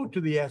you go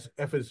to the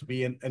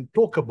FSB and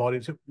talk about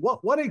it, so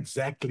what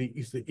exactly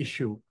is the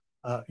issue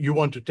you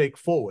want to take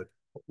forward?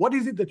 What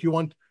is it that you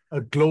want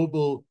a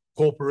global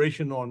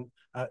cooperation on?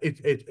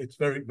 It's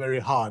very, very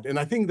hard. And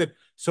I think that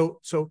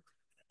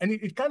and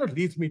it kind of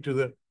leads me to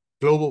the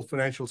global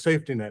financial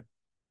safety net.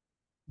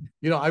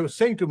 I was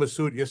saying to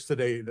Masood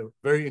yesterday, the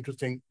very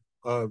interesting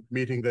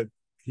meeting that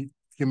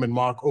him and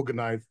Mark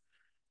organized,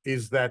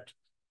 is that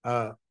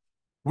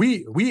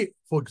we,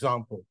 for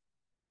example,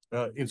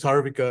 in South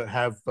Africa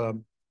have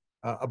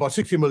about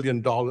 $60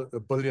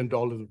 billion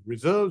of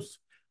reserves,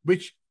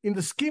 which in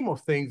the scheme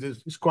of things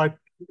is quite,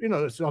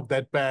 it's not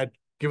that bad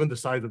given the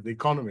size of the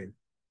economy.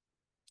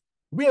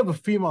 We have a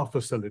FEMA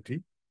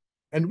facility,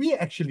 and we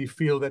actually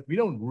feel that we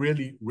don't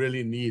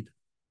really need,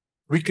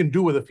 we can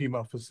do with a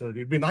FEMA facility.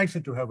 It'd be nicer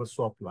to have a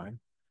swap line.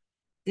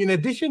 In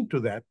addition to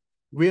that,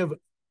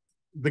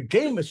 the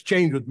game has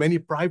changed with many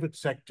private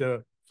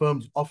sector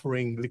firms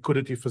offering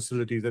liquidity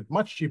facilities at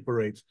much cheaper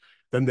rates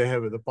than they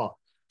have in the past.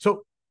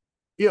 So,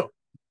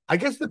 I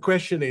guess the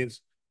question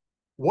is,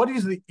 what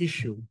is the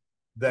issue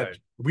that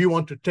we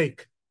want to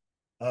take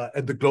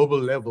at the global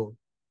level?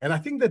 And I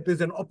think that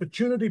there's an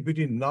opportunity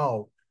between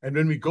now and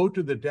when we go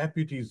to the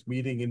deputies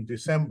meeting in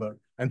December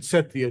and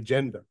set the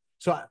agenda.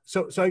 So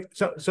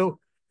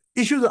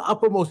issues are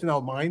uppermost in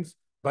our minds,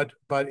 but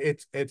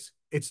it's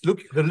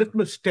the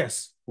litmus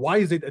test. Why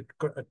is it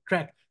a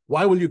track?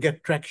 Why will you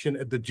get traction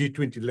at the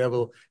G20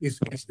 level is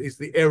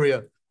the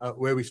area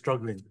where we're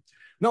struggling.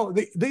 Now,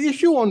 the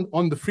issue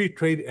on the free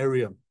trade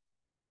area,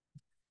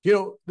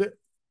 the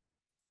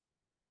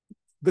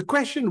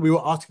question we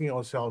were asking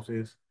ourselves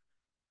is,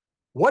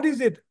 what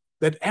is it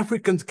that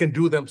Africans can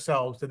do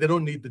themselves that they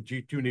don't need the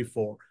G20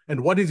 for?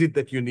 And what is it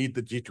that you need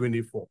the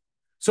G20 for?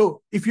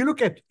 So if you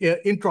look at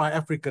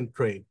intra-African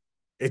trade,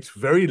 it's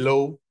very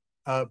low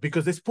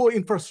because there's poor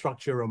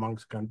infrastructure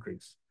amongst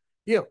countries.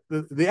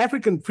 The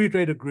African Free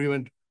Trade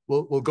Agreement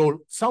will go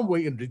some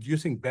way in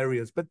reducing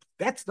barriers, but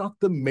that's not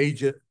the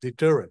major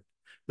deterrent.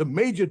 The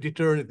major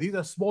deterrent, these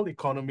are small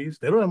economies.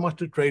 They don't have much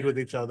to trade with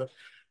each other.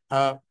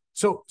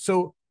 So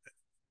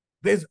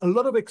there's a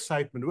lot of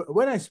excitement.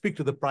 When I speak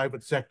to the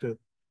private sector,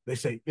 they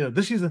say,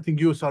 this is the thing,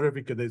 you, South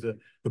Africa, the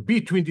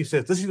B20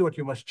 says, this is what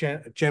you must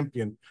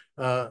champion.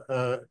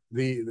 Build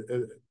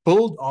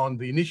on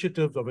the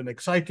initiatives of an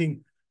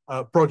exciting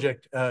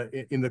project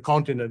in the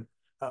continent.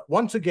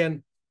 Once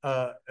again,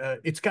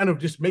 it's kind of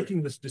just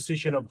making this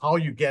decision of how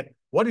you get,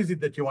 what is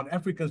it that you want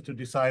Africans to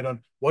decide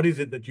on? What is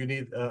it that you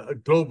need a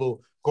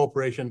global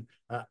cooperation?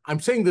 I'm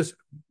saying this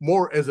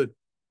more as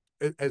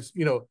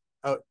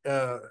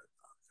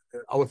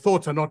our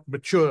thoughts are not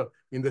mature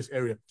in this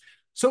area.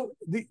 So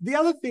the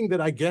other thing that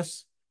I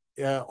guess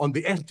on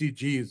the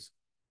SDGs,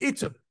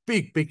 it's a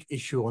big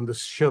issue on the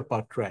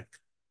Sherpa track.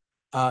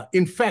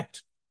 In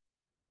fact,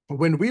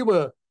 when we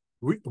were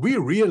we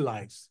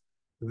realize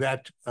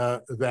that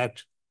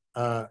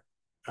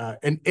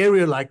an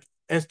area like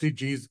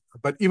SDGs,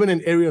 but even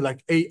an area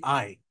like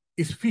AI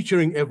is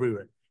featuring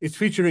everywhere. It's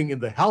featuring in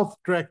the health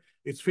track,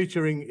 it's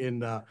featuring in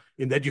the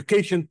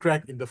education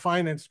track, in the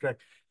finance track.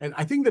 And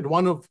I think that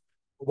one of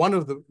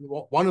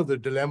the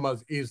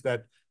dilemmas is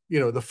that, you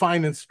know, the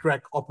finance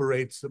track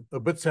operates a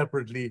bit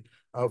separately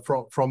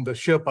from the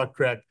Sherpa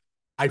track.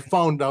 I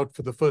found out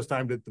for the first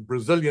time that the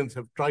Brazilians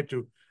have tried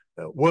to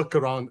work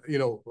around, you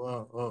know,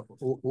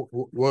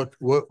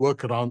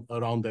 work around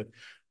that.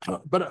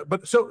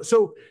 But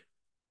so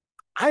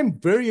I'm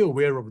very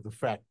aware of the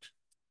fact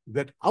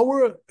that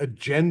our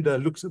agenda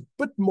looks a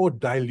bit more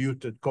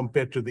diluted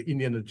compared to the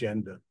Indian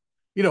agenda.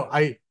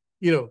 The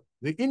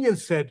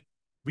Indians said,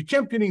 we're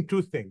championing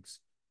two things: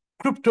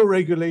 crypto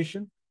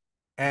regulation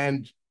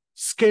and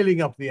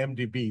scaling up the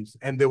MDBs.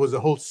 And there was a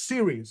whole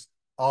series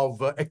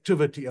of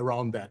activity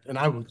around that. And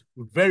I was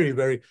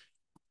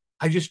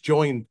I just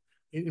joined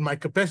in my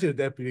capacity as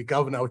deputy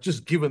governor. I was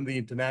just given the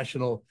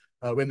international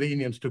when the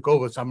Indians took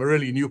over. So I'm a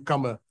really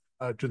newcomer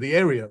to the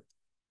area.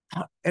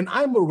 And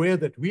I'm aware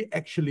that we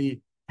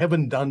actually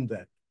haven't done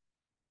that.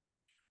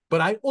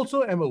 But I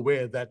also am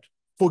aware that,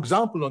 for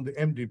example, on the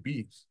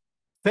MDBs,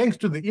 thanks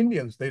to the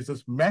Indians, there's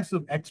this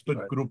massive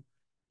expert group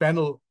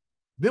panel.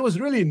 There was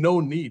really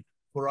no need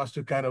for us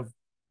to kind of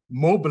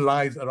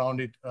mobilize around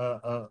it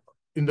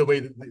in the way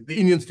that the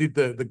Indians did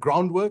the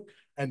groundwork.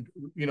 And,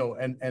 you know,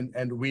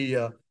 and we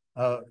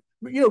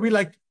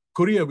like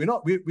Korea, we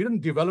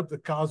didn't develop the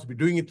cars, we're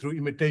doing it through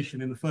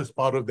imitation in the first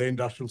part of the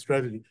industrial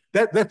strategy.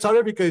 That South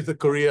Africa is the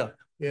Korea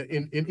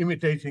in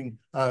imitating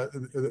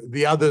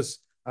the others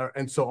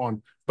and so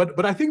on.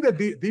 But I think that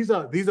these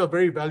are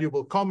very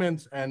valuable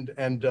comments, and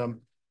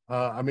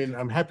I mean,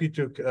 I'm happy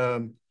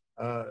to.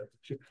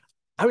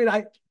 I mean,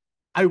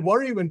 I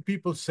worry when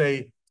people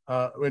say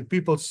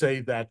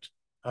that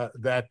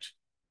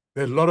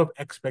there's a lot of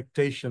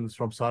expectations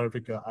from South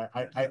Africa.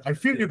 I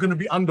feel you're going to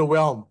be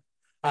underwhelmed,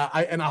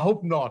 and I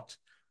hope not.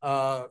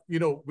 You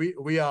know,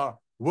 we are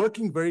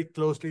working very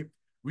closely.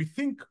 We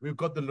think we've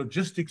got the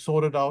logistics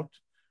sorted out.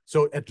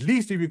 So at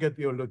least if you get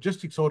your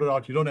logistics sorted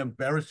out, you don't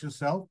embarrass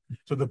yourself.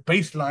 So the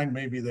baseline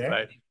may be there.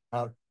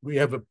 Right. We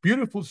have a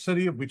beautiful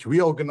city of which we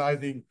are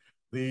organizing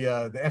the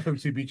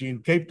FMCBG in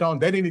Cape Town.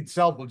 That in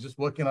itself will just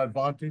work in our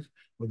advantage.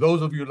 For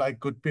those of you like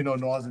good Pinot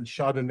Noirs and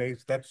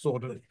Chardonnays, that's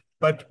sort of.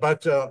 But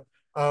that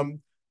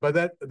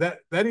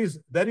is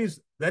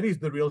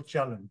the real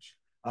challenge.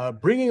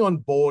 Bringing on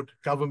board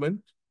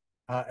government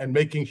and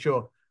making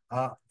sure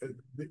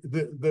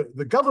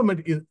the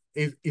government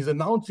is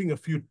announcing a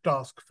few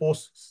task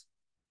forces.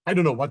 I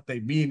don't know what they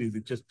mean. Is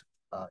it just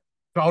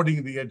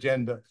crowding the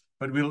agenda?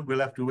 But we'll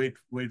have to wait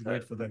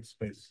for that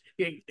space.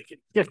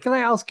 Yeah, can I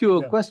ask you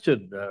a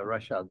question,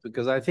 Rashad?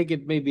 Because I think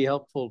it may be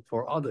helpful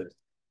for others.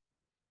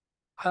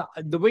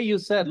 The way you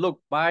said,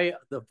 look, by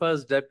the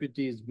first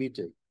deputies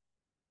meeting,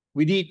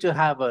 we need to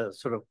have a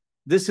sort of,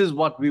 this is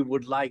what we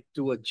would like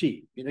to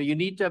achieve. You know, you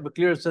need to have a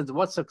clear sense of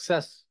what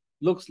success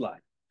looks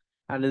like.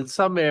 And in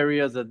some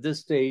areas at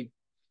this stage,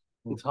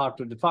 it's hard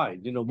to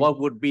define, you know, what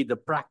would be the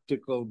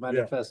practical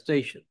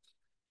manifestation.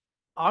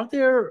 Yeah. Are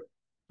there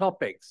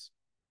topics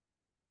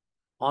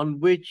on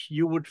which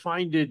you would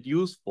find it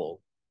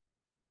useful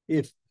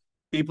if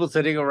people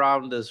sitting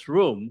around this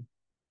room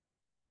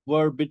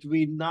were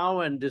between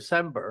now and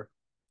December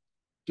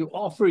to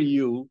offer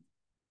you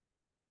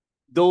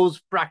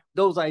those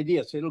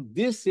ideas? Say, look,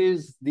 this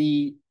is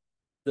the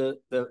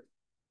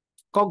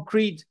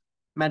concrete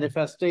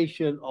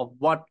manifestation of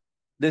what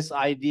this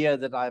idea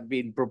that I've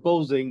been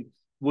proposing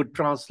would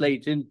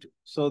translate into,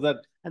 so that,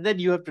 and then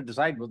you have to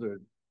decide whether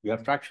you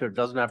have traction or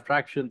doesn't have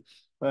traction,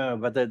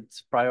 whether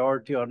it's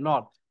priority or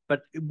not.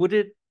 But would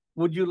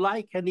you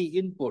like any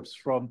inputs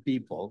from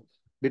people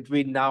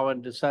between now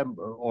and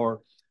December,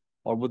 or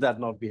would that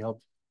not be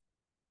helpful?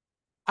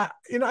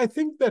 You know, I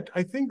think that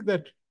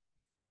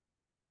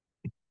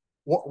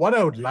what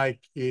I would like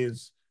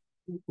is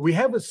we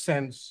have a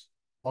sense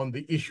on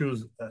the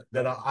issues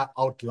that are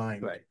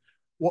outlined. Right.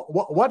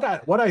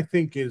 What I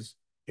think is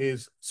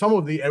some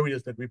of the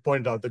areas that we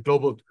pointed out, the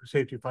global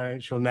safety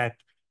financial net,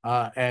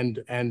 and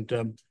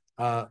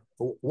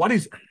what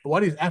is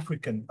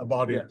African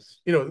about it? Yes.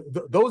 You know,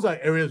 those are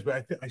areas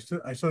where I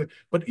saw it.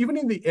 But even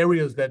in the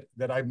areas that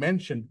I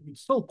mentioned,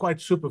 it's still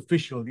quite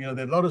superficial. You know,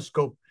 there's a lot of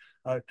scope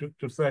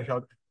to flesh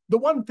out. The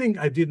one thing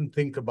I didn't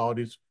think about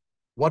is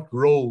what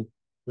role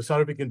the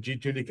South African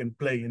G20 can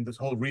play in this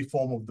whole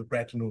reform of the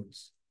Bretton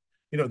Woods.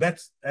 You know,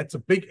 that's a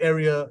big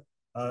area.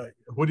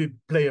 Would it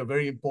play a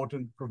very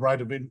important,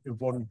 provide an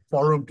important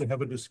forum to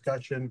have a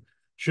discussion?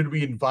 Should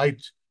we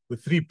invite the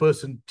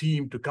 3-person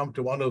team to come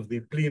to one of the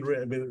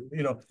plenary? I mean,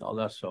 you know. Oh,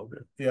 that's so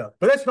good. Yeah,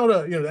 but that's not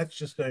a, you know, that's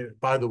just a,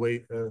 by the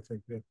way,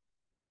 thing.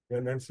 Yeah,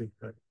 Nancy.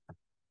 Right.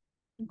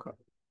 Okay.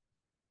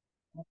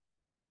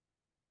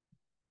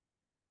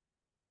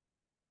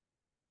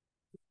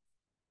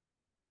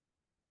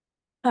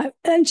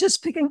 And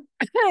just picking,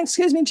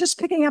 excuse me, just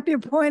picking up your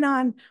point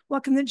on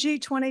what can the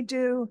G20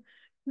 do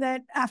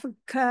that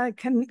Africa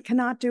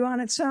cannot do on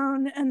its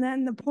own. And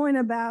then the point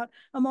about,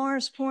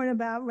 Amar's point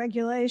about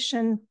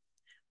regulation,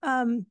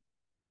 and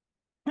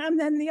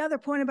then the other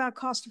point about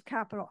cost of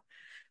capital.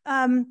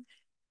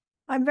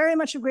 I very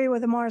much agree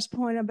with Amar's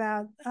point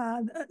about,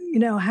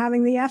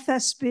 having the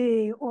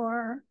FSB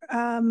or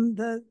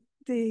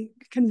the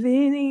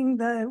convening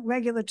the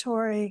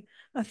regulatory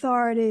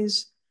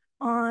authorities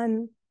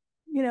on,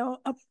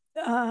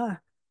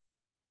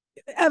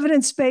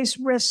 evidence-based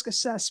risk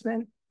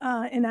assessment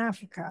in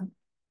Africa.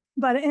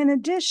 But in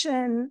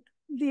addition,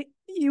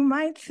 you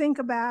might think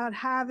about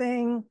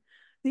having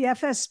the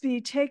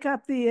FSB take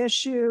up the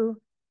issue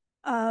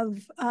of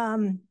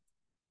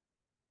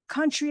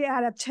country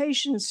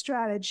adaptation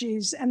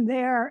strategies and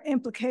their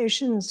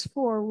implications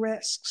for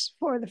risks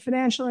for the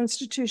financial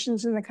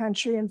institutions in the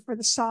country and for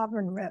the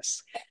sovereign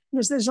risk.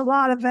 Because there's a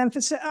lot of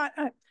emphasis.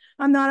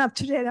 I'm not up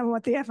to date on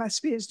what the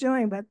FSB is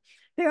doing, but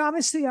they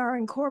obviously are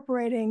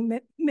incorporating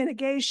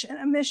mitigation,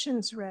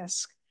 emissions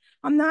risk.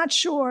 I'm not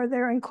sure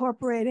they're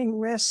incorporating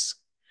risk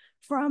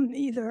from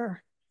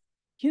either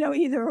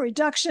a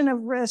reduction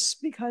of risk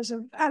because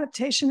of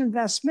adaptation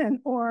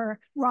investment or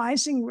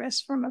rising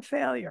risk from a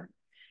failure.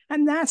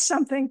 And that's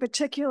something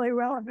particularly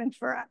relevant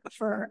for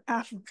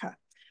Africa.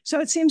 So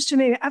it seems to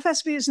me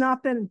FSB has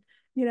not been,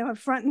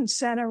 front and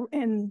center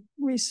in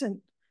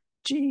recent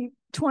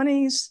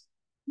G20s,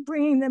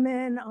 bringing them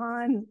in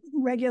on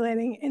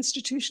regulating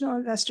institutional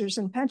investors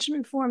and pension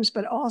reforms,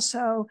 but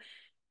also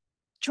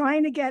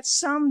trying to get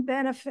some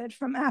benefit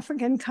from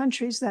African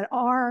countries that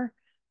are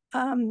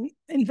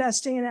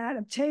investing in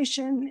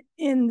adaptation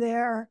in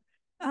their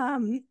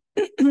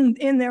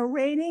in their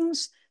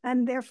ratings,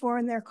 and therefore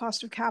in their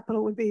cost of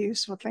capital would be a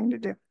useful thing to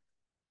do.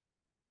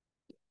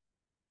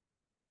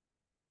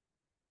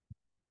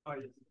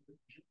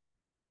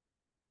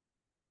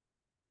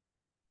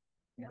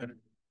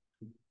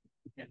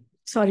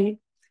 Sorry,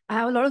 I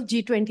have a lot of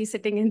G20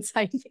 sitting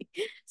inside me.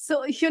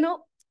 So,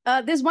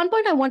 there's one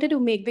point I wanted to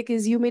make,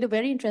 because you made a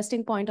very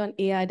interesting point on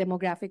AI,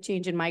 demographic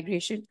change, and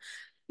migration.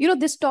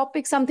 This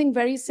topic, something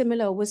very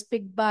similar, was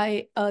picked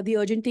by the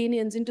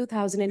Argentinians in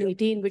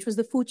 2018, which was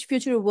the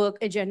future of work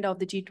agenda of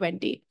the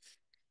G20.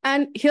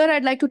 And here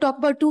I'd like to talk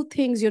about two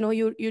things.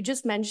 You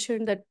just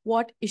mentioned that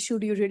what issue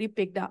do you really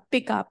pick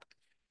up?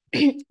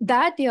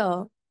 That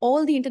year,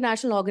 all the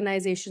international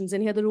organizations,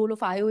 and here the role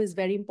of IO is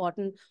very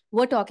important,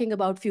 were talking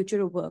about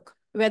future of work,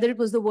 whether it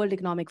was the World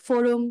Economic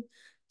Forum,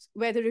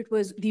 whether it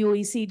was the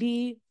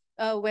OECD,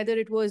 whether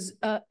it was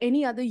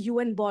any other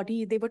UN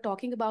body, they were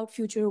talking about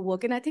future of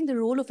work. And I think the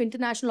role of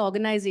international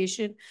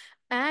organization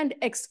and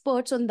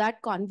experts on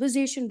that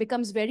conversation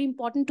becomes very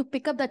important to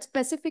pick up that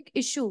specific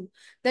issue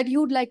that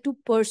you'd like to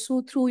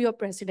pursue through your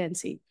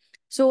presidency.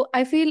 So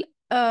I feel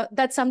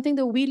that's something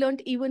that we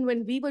learned even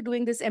when we were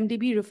doing this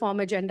MDB reform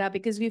agenda,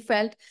 because we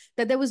felt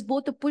that there was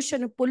both a push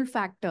and a pull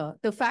factor.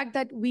 The fact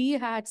that we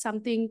had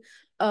something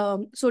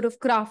sort of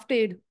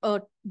crafted,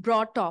 a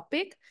broad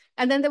topic,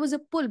 and then there was a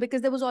pull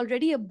because there was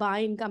already a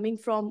buy-in coming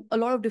from a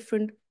lot of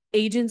different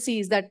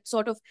agencies that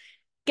sort of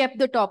kept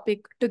the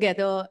topic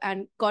together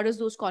and got us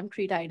those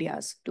concrete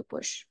ideas to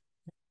push.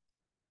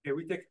 Okay,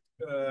 we take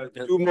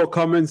two more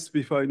comments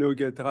before I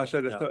get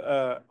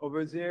Rashad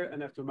over there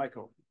and after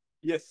Michael.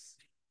 Yes.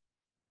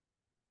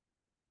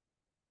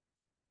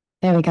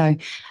 There we go.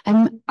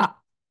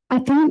 I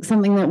think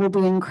something that will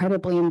be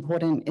incredibly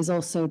important is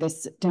also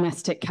this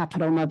domestic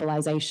capital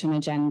mobilization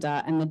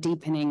agenda and the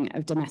deepening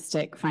of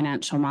domestic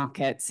financial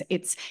markets.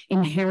 It's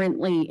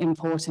inherently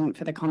important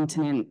for the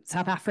continent.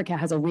 South Africa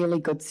has a really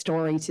good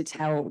story to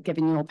tell,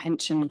 given your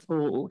pension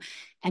pool.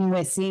 And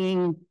we're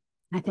seeing,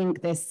 I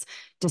think, this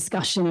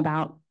discussion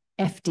about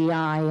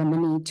FDI and the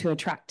need to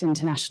attract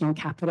international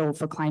capital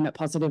for climate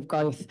positive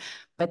growth,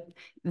 but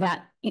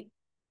that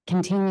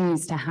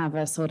continues to have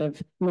a sort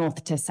of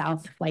north to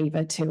south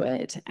flavor to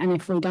it. And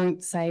if we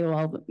don't say,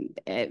 well,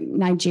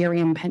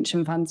 Nigerian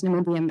pension funds,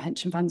 Namibian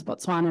pension funds,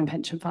 Botswana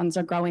pension funds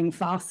are growing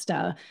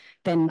faster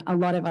than a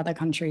lot of other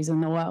countries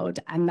in the world,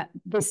 and that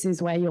this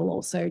is where you'll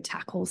also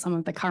tackle some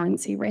of the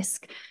currency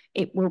risk,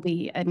 it will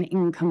be an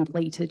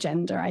incomplete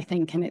agenda, I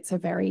think, and it's a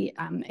very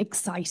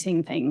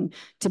exciting thing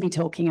to be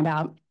talking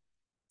about.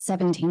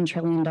 $17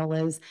 trillion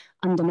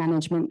under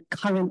management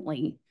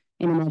currently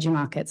in emerging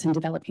markets and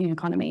developing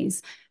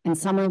economies. And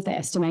some of the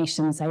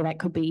estimations say that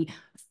could be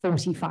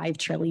 45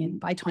 trillion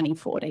by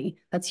 2040.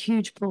 That's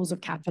huge pools of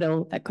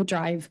capital that could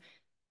drive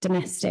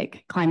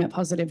domestic climate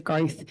positive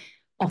growth,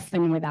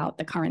 often without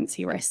the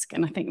currency risk.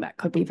 And I think that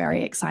could be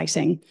very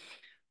exciting.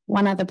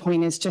 One other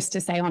point is just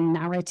to say on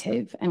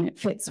narrative, and it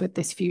fits with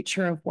this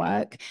future of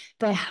work,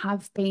 there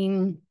have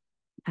been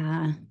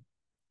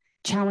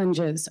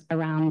challenges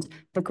around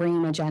the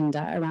green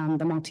agenda, around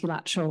the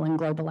multilateral and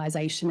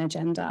globalization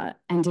agenda.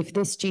 And if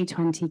this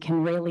G20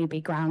 can really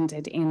be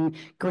grounded in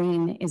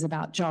green is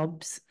about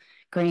jobs,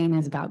 green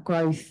is about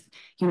growth,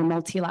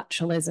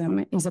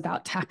 multilateralism is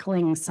about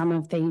tackling some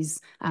of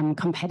these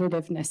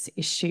competitiveness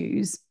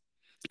issues,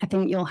 I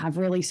think you'll have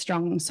really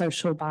strong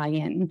social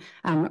buy-in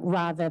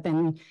rather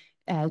than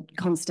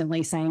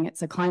constantly saying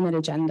it's a climate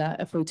agenda.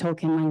 If we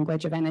talk in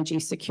language of energy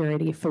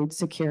security, food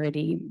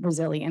security,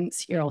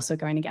 resilience, you're also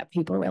going to get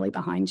people really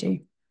behind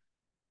you.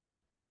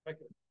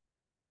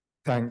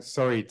 Thanks.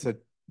 Sorry to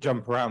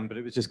jump around, but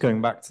it was just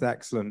going back to the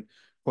excellent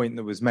point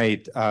that was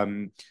made.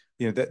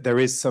 There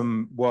is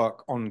some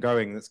work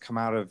ongoing that's come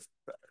out of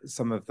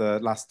some of the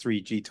last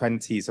 3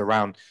 G20s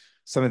around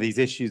some of these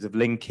issues of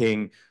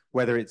linking,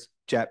 whether it's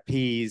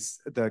JETPs,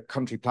 the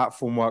country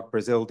platform work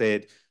Brazil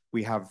did.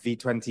 We have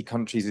V20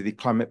 countries with the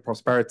climate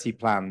prosperity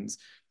plans,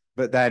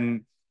 but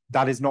then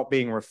that is not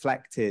being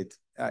reflected,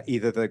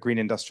 either the green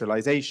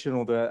industrialization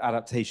or the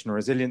adaptation or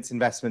resilience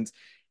investments,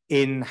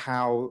 in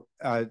how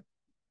IMF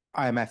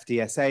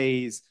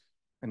DSAs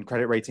and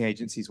credit rating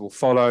agencies will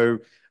follow.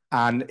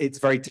 And it's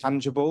very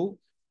tangible.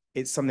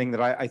 It's something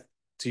that I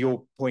to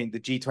your point, the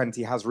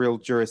G20 has real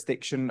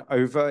jurisdiction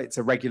over. It's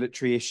a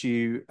regulatory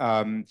issue.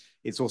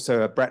 It's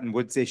also a Bretton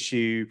Woods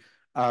issue.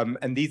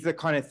 And these are the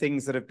kind of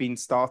things that have been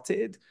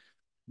started,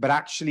 but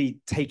actually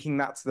taking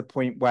that to the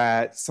point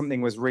where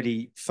something was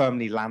really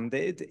firmly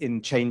landed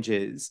in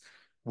changes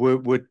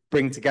would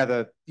bring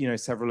together,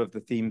 several of the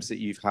themes that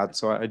you've had.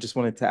 So I just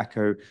wanted to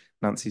echo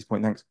Nancy's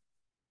point. Thanks.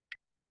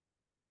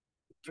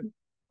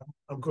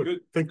 I'm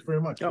good. Thank you very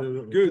much.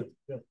 Good.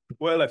 Yeah.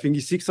 Well, I think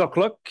it's 6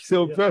 o'clock,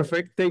 so yeah.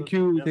 Perfect. Thank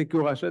you. Yeah. Thank you,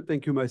 Rashad.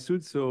 Thank you,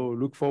 Masood. So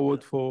look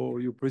forward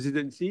for your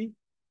presidency.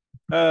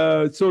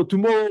 So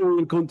tomorrow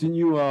we'll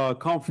continue our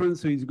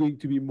conference. So it's going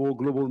to be more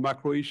global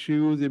macro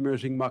issues,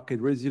 emerging market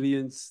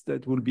resilience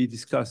that will be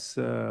discussed.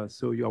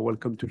 So you are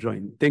welcome to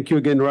join. Thank you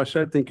again,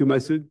 Rashad. Thank you,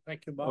 Masood.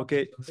 Thank you, Bob.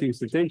 Okay, see you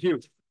soon. Thank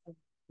you.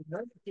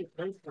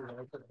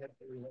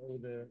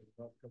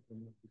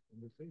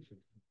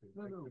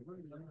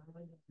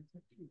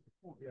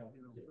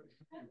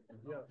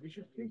 Yeah, we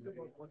should think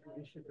about what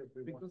initiative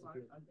we want to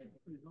do. I think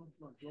we don't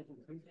want global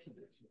thinking.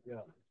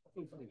 Yeah.